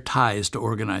cut their ties to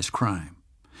organized crime.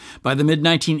 By the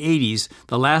mid-1980s,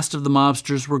 the last of the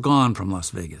mobsters were gone from Las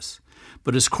Vegas.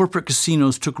 But as corporate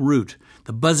casinos took root,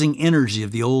 the buzzing energy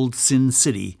of the old Sin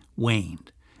City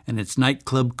waned, and its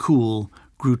nightclub cool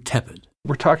grew tepid.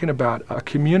 We're talking about a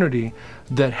community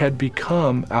that had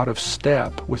become out of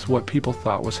step with what people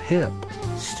thought was hip.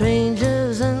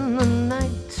 Strangers in the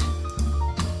night,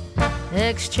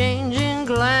 exchanging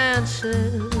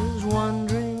glances,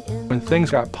 wondering. When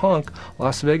things got punk,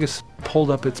 Las Vegas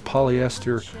pulled up its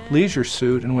polyester leisure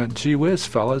suit and went, gee whiz,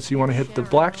 fellas, you want to hit the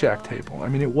blackjack table? I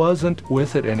mean, it wasn't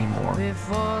with it anymore.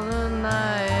 Before the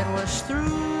night was through.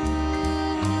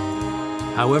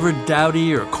 However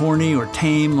dowdy or corny or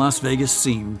tame Las Vegas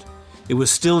seemed, it was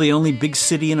still the only big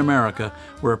city in America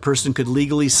where a person could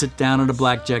legally sit down at a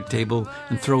blackjack table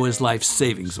and throw his life's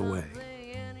savings away.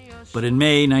 But in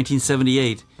May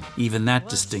 1978, even that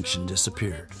distinction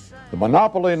disappeared. The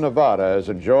monopoly Nevada has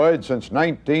enjoyed since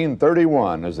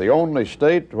 1931 as the only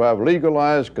state to have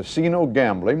legalized casino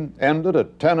gambling ended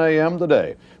at 10 a.m.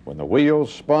 today when the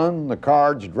wheels spun, the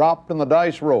cards dropped, and the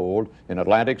dice rolled in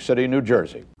Atlantic City, New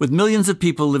Jersey. With millions of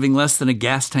people living less than a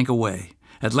gas tank away,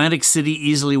 Atlantic City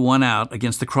easily won out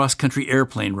against the cross-country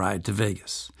airplane ride to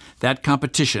Vegas. That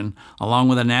competition, along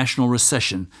with a national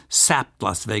recession, sapped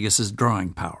Las Vegas's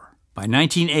drawing power. By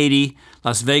 1980,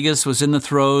 Las Vegas was in the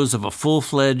throes of a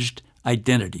full-fledged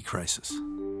identity crisis.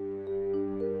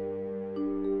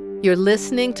 You're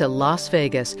listening to Las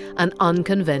Vegas, an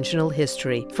unconventional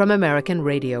history from American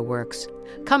Radio Works.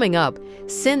 Coming up,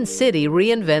 Sin City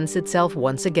reinvents itself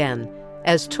once again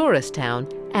as tourist town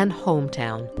and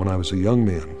hometown. When I was a young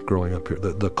man growing up here,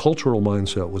 the cultural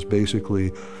mindset was basically,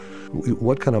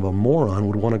 what kind of a moron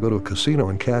would want to go to a casino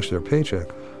and cash their paycheck?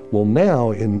 Well,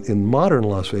 now, in modern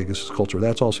Las Vegas culture,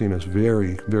 that's all seen as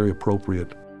very, very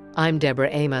appropriate. I'm Deborah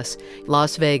Amos.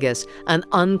 Las Vegas, An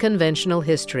Unconventional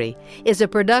History, is a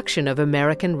production of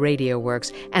American Radio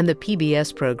Works and the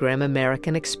PBS program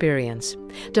American Experience.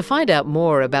 To find out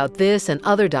more about this and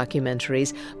other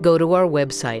documentaries, go to our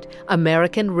website,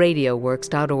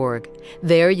 AmericanRadioWorks.org.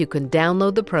 There you can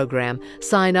download the program,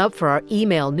 sign up for our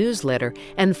email newsletter,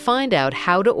 and find out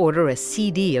how to order a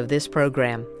CD of this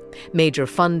program. Major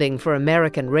funding for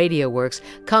American Radio Works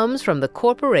comes from the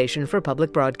Corporation for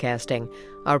Public Broadcasting.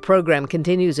 Our program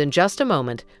continues in just a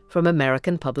moment from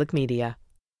American Public Media.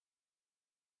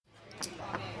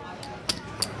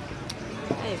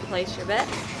 Hey, place your bet.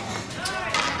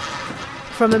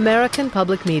 From American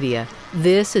Public Media,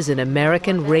 this is an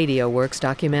American Radio Works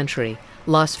documentary,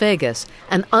 Las Vegas,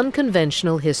 An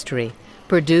Unconventional History,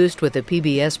 produced with the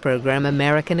PBS program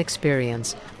American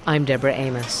Experience. I'm Deborah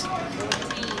Amos.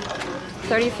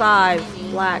 35,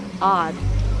 black, odd.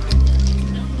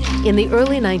 In the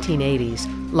early 1980s,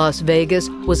 Las Vegas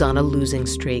was on a losing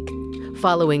streak.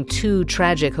 Following 2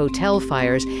 tragic hotel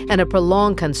fires and a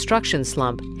prolonged construction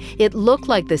slump, it looked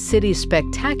like the city's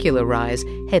spectacular rise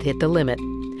had hit the limit.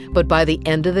 But by the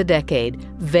end of the decade,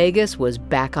 Vegas was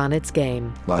back on its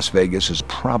game. Las Vegas is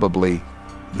probably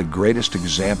the greatest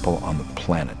example on the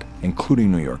planet, including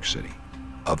New York City,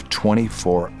 of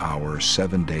 24-hour,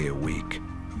 7-day-a-week,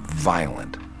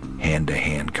 violent,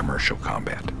 hand-to-hand commercial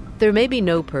combat. There may be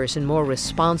no person more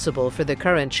responsible for the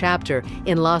current chapter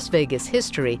in Las Vegas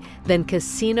history than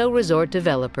casino resort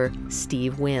developer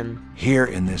Steve Wynn. Here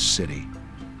in this city,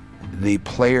 the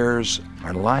players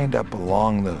are lined up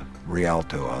along the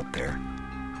Rialto out there.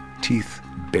 Teeth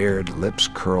bared, lips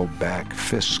curled back,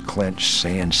 fists clenched,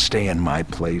 saying, "Stay in my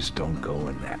place, don't go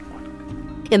in that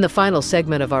one." In the final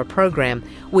segment of our program,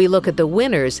 we look at the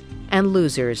winners and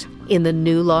losers in the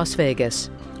new Las Vegas.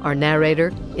 Our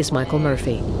narrator is Michael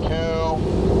Murphy. 2,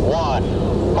 1,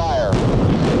 fire.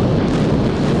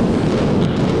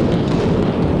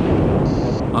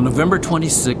 On November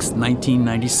 26,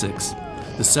 1996,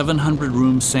 the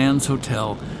 700-room Sands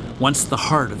Hotel, once the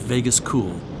heart of Vegas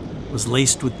cool, was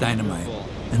laced with dynamite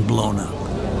and blown up.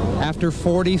 After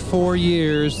 44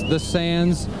 years, the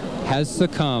Sands has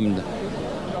succumbed.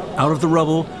 Out of the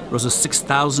rubble rose a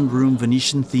 6,000-room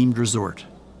Venetian-themed resort.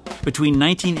 Between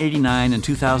 1989 and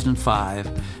 2005,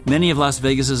 many of Las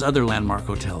Vegas's other landmark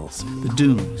hotels, the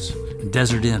Dunes,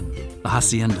 Desert Inn, the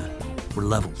Hacienda, were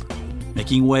leveled,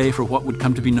 making way for what would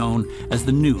come to be known as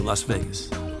the new Las Vegas.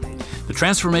 The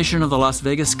transformation of the Las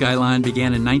Vegas skyline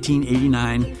began in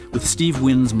 1989 with Steve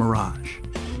Wynn's Mirage.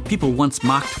 People once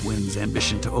mocked Wynn's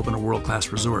ambition to open a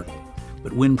world-class resort,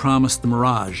 but Wynn promised the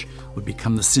Mirage would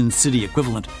become the Sin City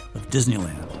equivalent of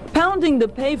Disneyland. Pounding the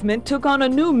pavement took on a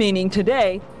new meaning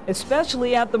today,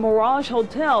 especially at the Mirage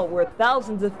Hotel, where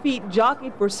thousands of feet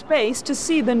jockeyed for space to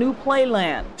see the new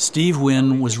playland. Steve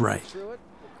Wynn was right.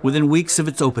 Within weeks of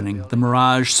its opening, the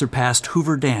Mirage surpassed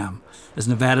Hoover Dam as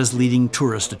Nevada's leading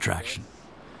tourist attraction.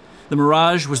 The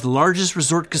Mirage was the largest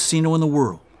resort casino in the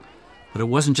world, but it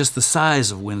wasn't just the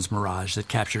size of Wynn's Mirage that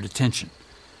captured attention.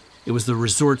 It was the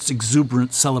resort's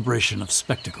exuberant celebration of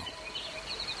spectacle.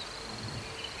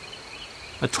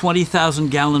 A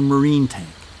 20,000-gallon marine tank,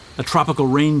 a tropical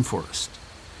rainforest,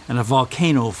 and a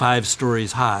volcano 5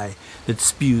 stories high that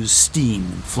spews steam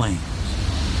and flames.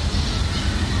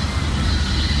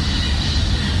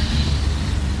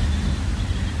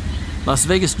 Las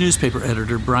Vegas newspaper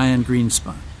editor Brian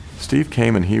Greenspun. Steve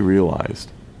came and he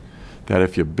realized that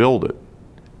if you build it,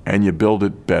 and you build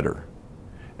it better,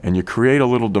 and you create a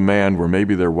little demand where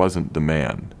maybe there wasn't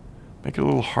demand, make it a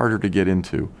little harder to get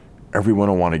into, everyone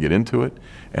will want to get into it,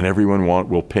 and everyone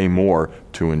will pay more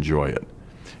to enjoy it.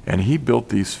 And he built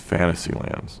these fantasy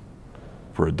lands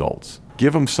for adults.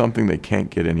 Give them something they can't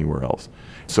get anywhere else.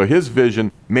 So his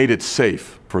vision made it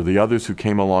safe for the others who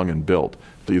came along and built,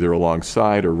 either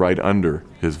alongside or right under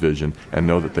his vision, and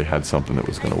know that they had something that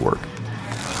was going to work.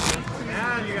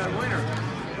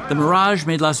 The Mirage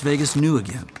made Las Vegas new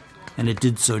again, and it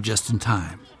did so just in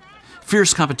time.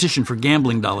 Fierce competition for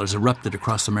gambling dollars erupted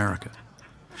across America.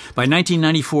 By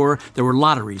 1994, there were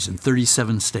lotteries in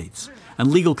 37 states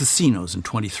and legal casinos in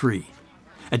 23.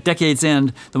 At decade's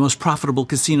end, the most profitable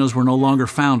casinos were no longer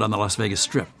found on the Las Vegas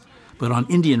Strip, but on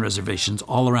Indian reservations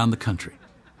all around the country.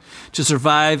 To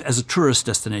survive as a tourist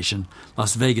destination,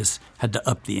 Las Vegas had to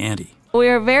up the ante.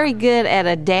 We're very good at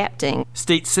adapting.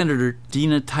 State Senator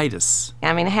Dina Titus.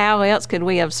 I mean, how else could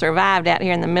we have survived out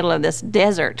here in the middle of this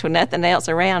desert with nothing else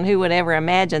around? Who would ever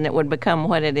imagine it would become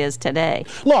what it is today?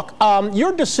 Look,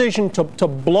 your decision to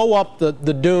blow up the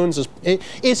dunes,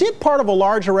 is it part of a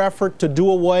larger effort to do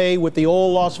away with the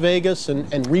old Las Vegas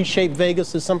and reshape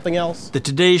Vegas as something else? The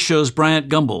Today Show's Bryant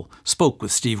Gumbel spoke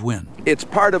with Steve Wynn. It's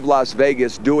part of Las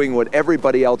Vegas doing what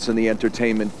everybody else in the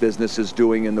entertainment business is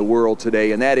doing in the world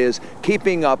today, and that is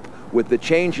keeping up with the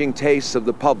changing tastes of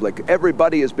the public.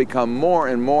 Everybody has become more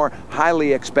and more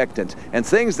highly expectant, and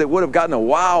things that would have gotten a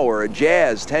wow or a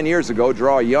jazz 10 years ago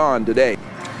draw a yawn today.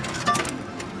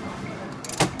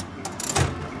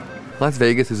 Las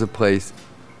Vegas is a place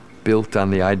built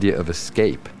on the idea of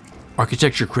escape.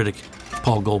 Architecture critic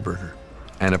Paul Goldberger.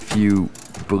 And if you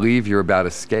believe you're about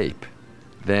escape,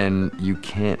 then you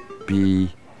can't be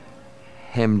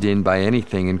hemmed in by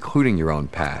anything, including your own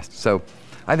past. So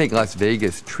I think Las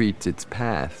Vegas treats its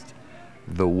past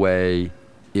the way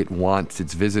it wants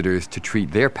its visitors to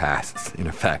treat their pasts, in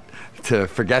effect, to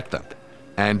forget them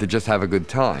and to just have a good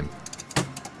time.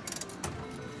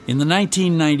 In the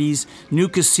 1990s, new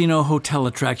casino hotel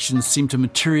attractions seemed to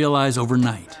materialize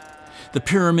overnight. The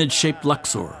pyramid-shaped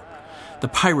Luxor, the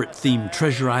pirate-themed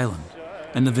Treasure Island,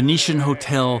 and the Venetian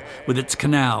Hotel with its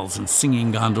canals and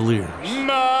singing gondoliers.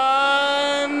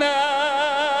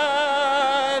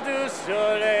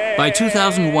 By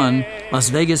 2001, Las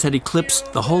Vegas had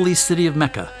eclipsed the holy city of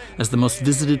Mecca as the most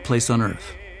visited place on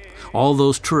earth. All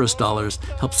those tourist dollars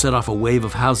helped set off a wave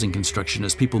of housing construction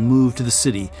as people moved to the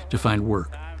city to find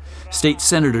work. State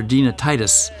Senator Dina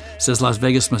Titus says Las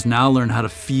Vegas must now learn how to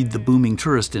feed the booming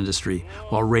tourist industry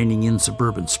while reining in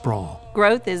suburban sprawl.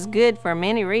 Growth is good for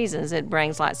many reasons. It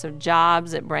brings lots of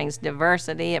jobs, it brings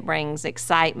diversity, it brings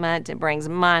excitement, it brings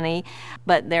money.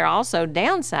 But there are also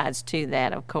downsides to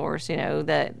that, of course. You know,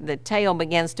 the tail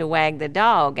begins to wag the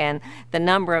dog, and the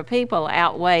number of people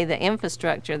outweigh the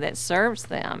infrastructure that serves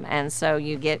them. And so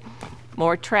you get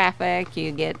more traffic,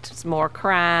 you get more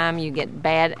crime, you get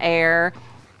bad air.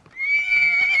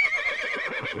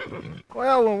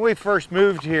 Well, when we first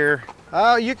moved here,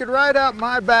 you could ride out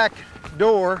my back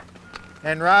door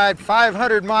and ride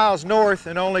 500 miles north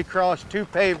and only cross 2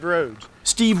 paved roads.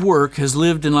 Steve Work has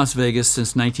lived in Las Vegas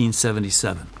since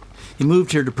 1977. He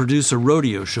moved here to produce a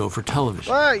rodeo show for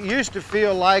television. Well, it used to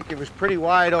feel like it was pretty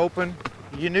wide open.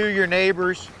 You knew your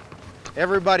neighbors.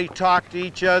 Everybody talked to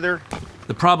each other.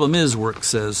 The problem is, Work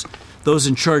says, those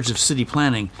in charge of city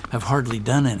planning have hardly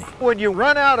done any. When you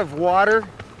run out of water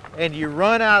and you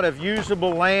run out of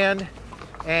usable land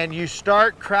and you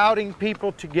start crowding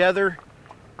people together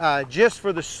just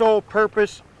for the sole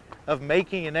purpose of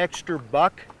making an extra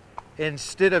buck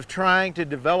instead of trying to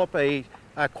develop a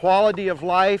quality of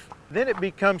life, then it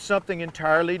becomes something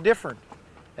entirely different.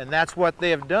 And that's what they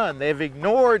have done. They've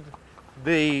ignored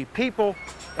the people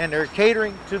and they're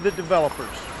catering to the developers.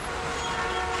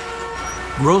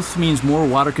 Growth means more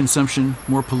water consumption,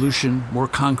 more pollution, more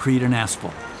concrete and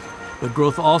asphalt. But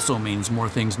growth also means more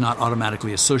things not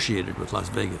automatically associated with Las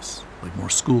Vegas, like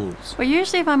more schools. Well,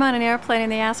 usually if I'm on an airplane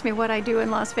and they ask me what I do in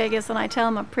Las Vegas and I tell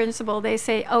them I'm a principal, they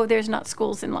say, oh, there's not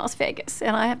schools in Las Vegas.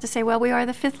 And I have to say, well, we are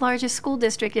the 5th largest school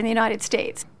district in the United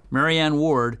States. Marianne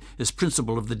Ward is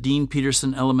principal of the Dean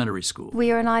Peterson Elementary School.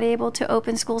 We are not able to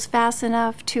open schools fast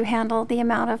enough to handle the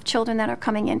amount of children that are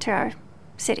coming into our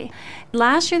city.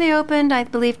 Last year they opened, I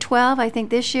believe, 12. I think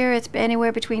this year it's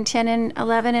anywhere between 10 and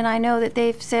 11, and I know that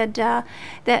they've said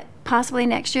that possibly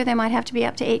next year there might have to be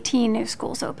up to 18 new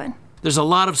schools open. There's a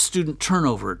lot of student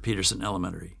turnover at Peterson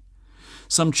Elementary.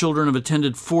 Some children have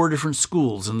attended 4 different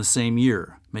schools in the same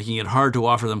year, making it hard to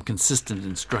offer them consistent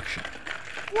instruction.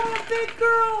 What a big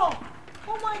girl!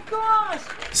 Oh my gosh!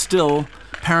 Still,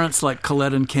 parents like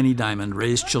Colette and Kenny Diamond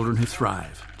raise children who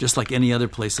thrive, just like any other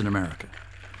place in America.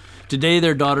 Today,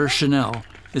 their daughter, Chanel,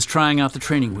 is trying out the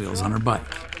training wheels on her bike.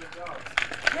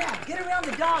 Yeah, get around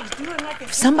the dogs. Do it like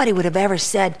If somebody would have ever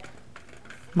said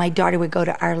my daughter would go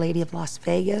to Our Lady of Las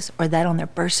Vegas, or that on their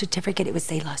birth certificate it would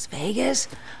say Las Vegas,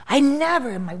 I never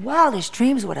in my wildest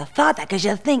dreams would have thought that, because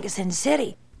you think it's Sin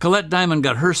City. Colette Diamond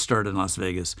got her start in Las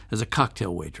Vegas as a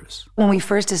cocktail waitress. When we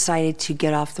first decided to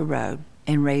get off the road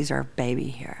and raise our baby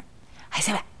here, I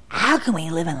said, how can we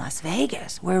live in Las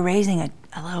Vegas? We're raising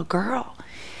a little girl.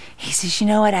 He says, you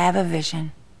know what, I have a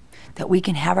vision that we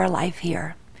can have our life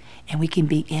here and we can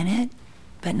be in it,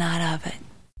 but not of it.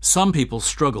 Some people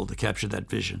struggle to capture that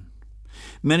vision.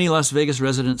 Many Las Vegas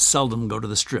residents seldom go to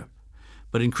the Strip,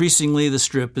 but increasingly the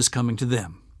Strip is coming to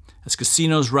them as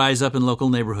casinos rise up in local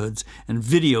neighborhoods and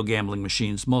video gambling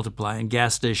machines multiply in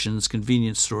gas stations,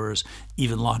 convenience stores,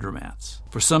 even laundromats.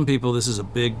 For some people, this is a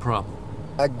big problem.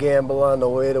 I gamble on the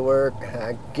way to work.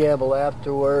 I gamble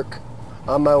after work.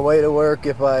 On my way to work,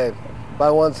 if I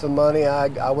want some money,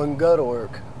 I wouldn't go to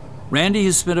work. Randy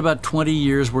has spent about 20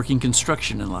 years working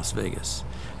construction in Las Vegas.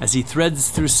 As he threads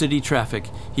through city traffic,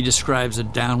 he describes a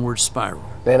downward spiral.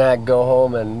 Then I'd go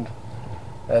home and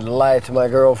lie to my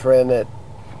girlfriend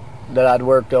that I'd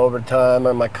worked overtime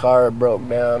or my car had broke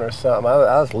down or something.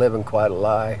 I was living quite a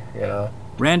lie, you know.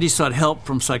 Randy sought help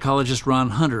from psychologist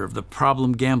Ron Hunter of the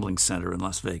Problem Gambling Center in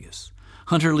Las Vegas.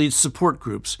 Hunter leads support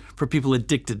groups for people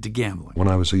addicted to gambling. When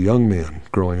I was a young man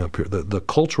growing up here, the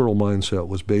cultural mindset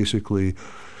was basically,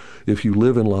 if you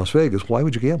live in Las Vegas, why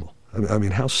would you gamble? I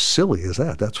mean, how silly is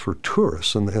that? That's for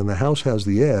tourists, and the house has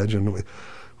the edge, and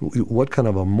what kind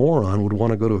of a moron would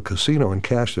want to go to a casino and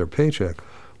cash their paycheck?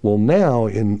 Well, now,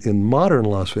 in modern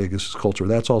Las Vegas culture,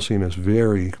 that's all seen as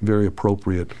very, very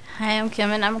appropriate. Hi, I'm Kim,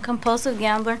 and I'm a compulsive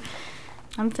gambler.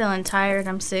 I'm feeling tired.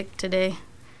 I'm sick today.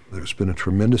 There's been a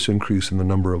tremendous increase in the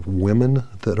number of women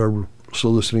that are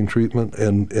soliciting treatment,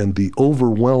 and the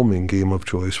overwhelming game of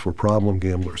choice for problem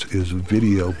gamblers is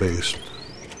video-based.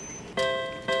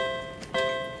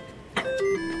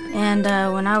 And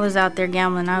when I was out there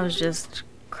gambling, I was just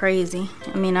crazy.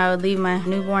 I mean, I would leave my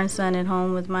newborn son at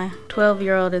home with my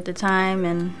 12-year-old at the time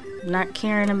and not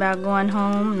caring about going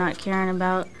home, not caring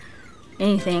about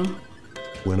anything.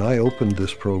 When I opened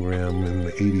this program in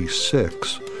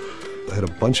 '86, I had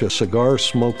a bunch of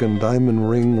cigar-smoking, diamond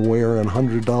ring-wearing,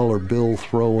 $100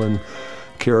 bill-throwing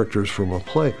characters from a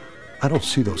play. I don't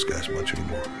see those guys much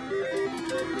anymore.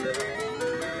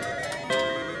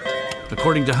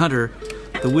 According to Hunter,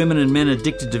 the women and men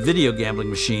addicted to video gambling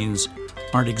machines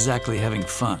aren't exactly having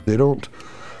fun. They don't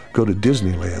go to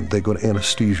Disneyland, they go to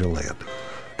anesthesia land.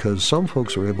 Because some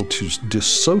folks are able to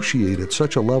dissociate at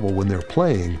such a level when they're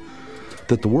playing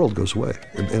that the world goes away.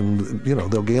 And you know,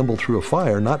 they'll gamble through a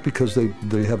fire, not because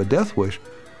they have a death wish.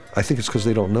 I think it's because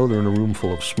they don't know they're in a room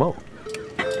full of smoke.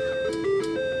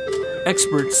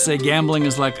 Experts say gambling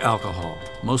is like alcohol.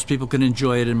 Most people can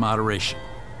enjoy it in moderation.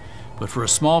 But for a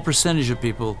small percentage of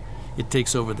people, it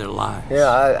takes over their lives.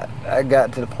 Yeah, I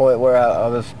got to the point where I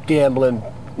was gambling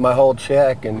my whole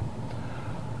check, and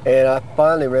I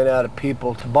finally ran out of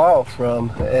people to borrow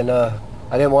from, and I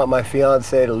didn't want my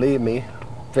fiance to leave me.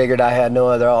 Figured I had no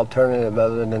other alternative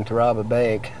other than to rob a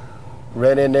bank.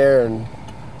 Ran in there and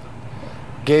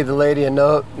gave the lady a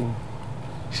note, and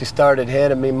she started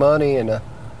handing me money, and I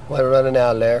went running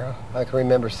out of there. I can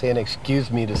remember saying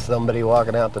 "excuse me" to somebody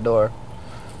walking out the door.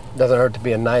 Doesn't hurt to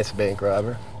be a nice bank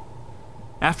robber.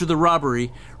 After the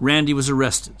robbery, Randy was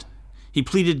arrested. He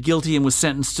pleaded guilty and was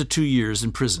sentenced to 2 years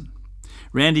in prison.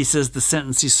 Randy says the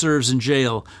sentence he serves in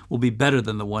jail will be better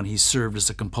than the one he served as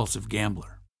a compulsive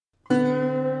gambler.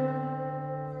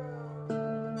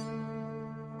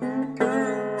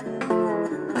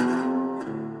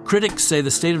 Critics say the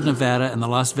state of Nevada and the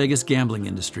Las Vegas gambling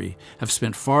industry have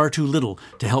spent far too little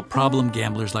to help problem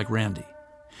gamblers like Randy.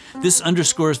 This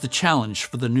underscores the challenge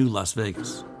for the new Las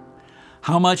Vegas.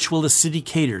 How much will the city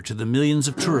cater to the millions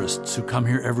of tourists who come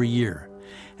here every year?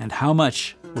 And how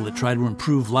much will it try to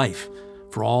improve life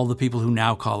for all the people who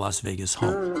now call Las Vegas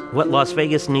home? What Las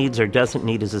Vegas needs or doesn't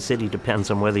need as a city depends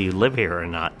on whether you live here or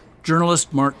not.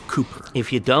 Journalist Mark Cooper.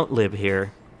 If you don't live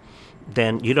here,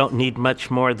 then you don't need much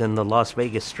more than the Las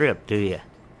Vegas Strip, do you?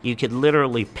 You could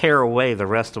literally pare away the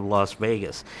rest of Las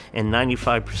Vegas, and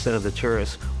 95% of the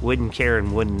tourists wouldn't care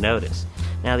and wouldn't notice.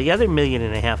 Now, the other 1.5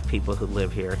 million people who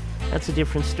live here, that's a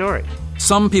different story.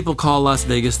 Some people call Las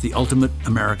Vegas the ultimate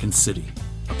American city,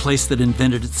 a place that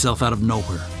invented itself out of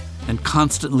nowhere and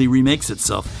constantly remakes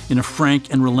itself in a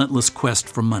frank and relentless quest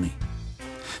for money.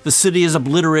 The city has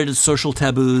obliterated social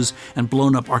taboos and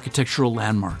blown up architectural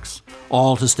landmarks,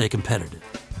 all to stay competitive.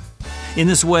 In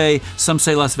this way, some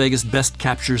say Las Vegas best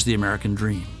captures the American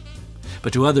dream.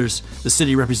 But to others, the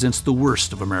city represents the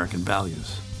worst of American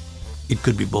values. It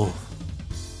could be both.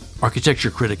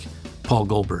 Architecture critic Paul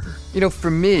Goldberger. You know,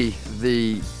 for me,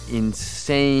 the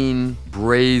insane,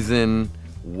 brazen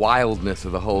wildness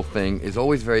of the whole thing is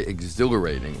always very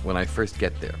exhilarating when I first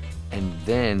get there. And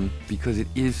then, because it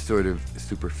is sort of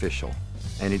superficial,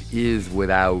 and it is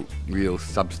without real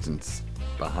substance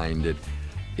behind it,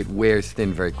 it wears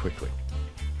thin very quickly.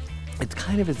 It's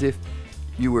kind of as if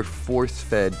you were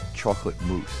force-fed chocolate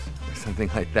mousse or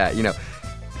something like that. You know,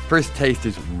 first taste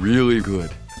is really good,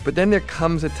 but then there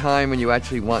comes a time when you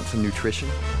actually want some nutrition.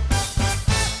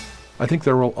 I think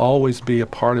there will always be a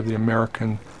part of the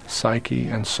American psyche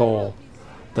and soul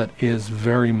that is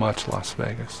very much Las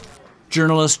Vegas.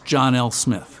 Journalist John L.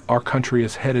 Smith. Our country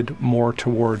is headed more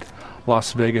toward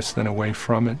Las Vegas than away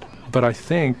from it, but I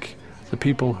think the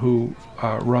people who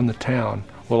run the town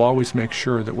we'll always make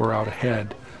sure that we're out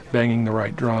ahead, banging the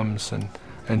right drums and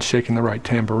shaking the right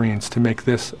tambourines to make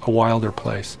this a wilder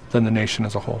place than the nation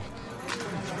as a whole.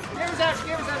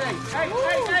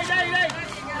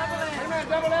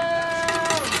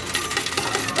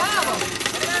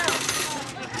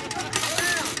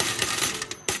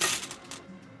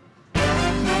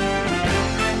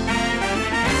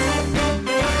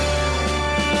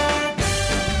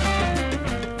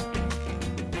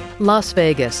 Las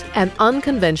Vegas, An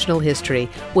Unconventional History,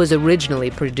 was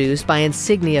originally produced by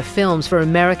Insignia Films for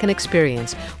American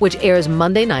Experience, which airs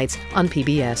Monday nights on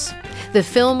PBS. The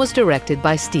film was directed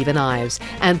by Stephen Ives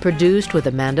and produced with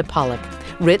Amanda Pollock,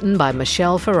 written by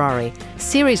Michelle Ferrari,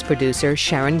 series producer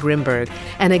Sharon Grimberg,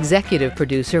 and executive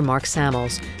producer Mark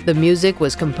Samuels. The music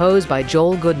was composed by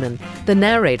Joel Goodman, the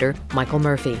narrator Michael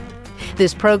Murphy.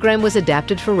 This program was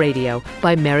adapted for radio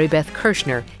by Mary Beth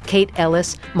Kirshner, Kate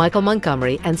Ellis, Michael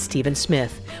Montgomery, and Stephen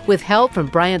Smith, with help from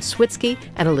Brian Switsky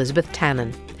and Elizabeth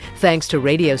Tannen. Thanks to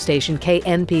radio station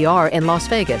KNPR in Las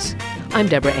Vegas. I'm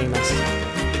Deborah Amos.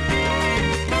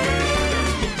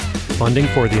 Funding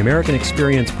for the American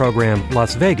Experience program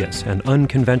Las Vegas, An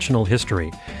Unconventional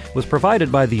History was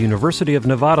provided by the University of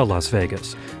Nevada, Las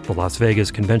Vegas, the Las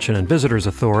Vegas Convention and Visitors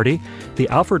Authority, the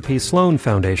Alfred P. Sloan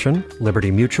Foundation,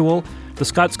 Liberty Mutual, the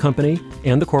Scotts Company,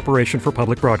 and the Corporation for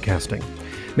Public Broadcasting.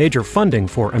 Major funding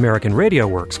for American Radio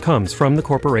Works comes from the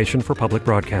Corporation for Public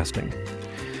Broadcasting.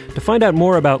 To find out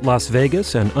more about Las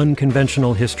Vegas, An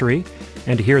Unconventional History,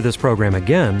 and to hear this program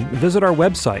again, visit our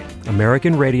website,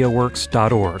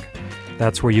 AmericanRadioWorks.org.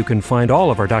 That's where you can find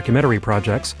all of our documentary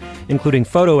projects, including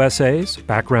photo essays,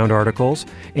 background articles,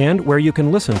 and where you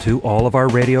can listen to all of our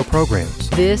radio programs.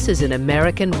 This is an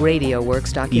American Radio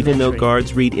Works documentary. Even though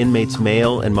guards read inmates'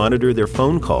 mail and monitor their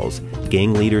phone calls,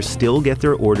 gang leaders still get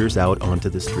their orders out onto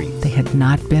the street. They had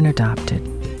not been adopted,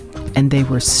 and they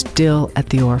were still at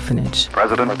the orphanage.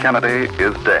 President Kennedy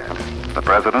is dead. The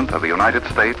President of the United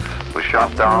States was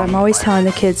shot down. I'm always telling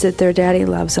the kids that their daddy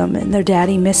loves them and their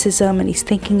daddy misses them and he's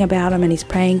thinking about them and he's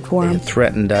praying for them. They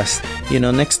threatened us.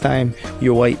 Next time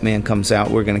your white man comes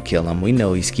out, we're going to kill him. We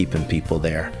know he's keeping people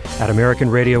there. At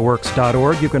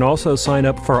AmericanRadioWorks.org, you can also sign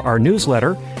up for our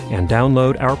newsletter and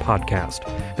download our podcast.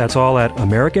 That's all at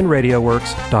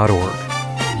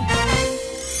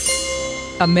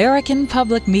AmericanRadioWorks.org. American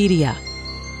Public Media.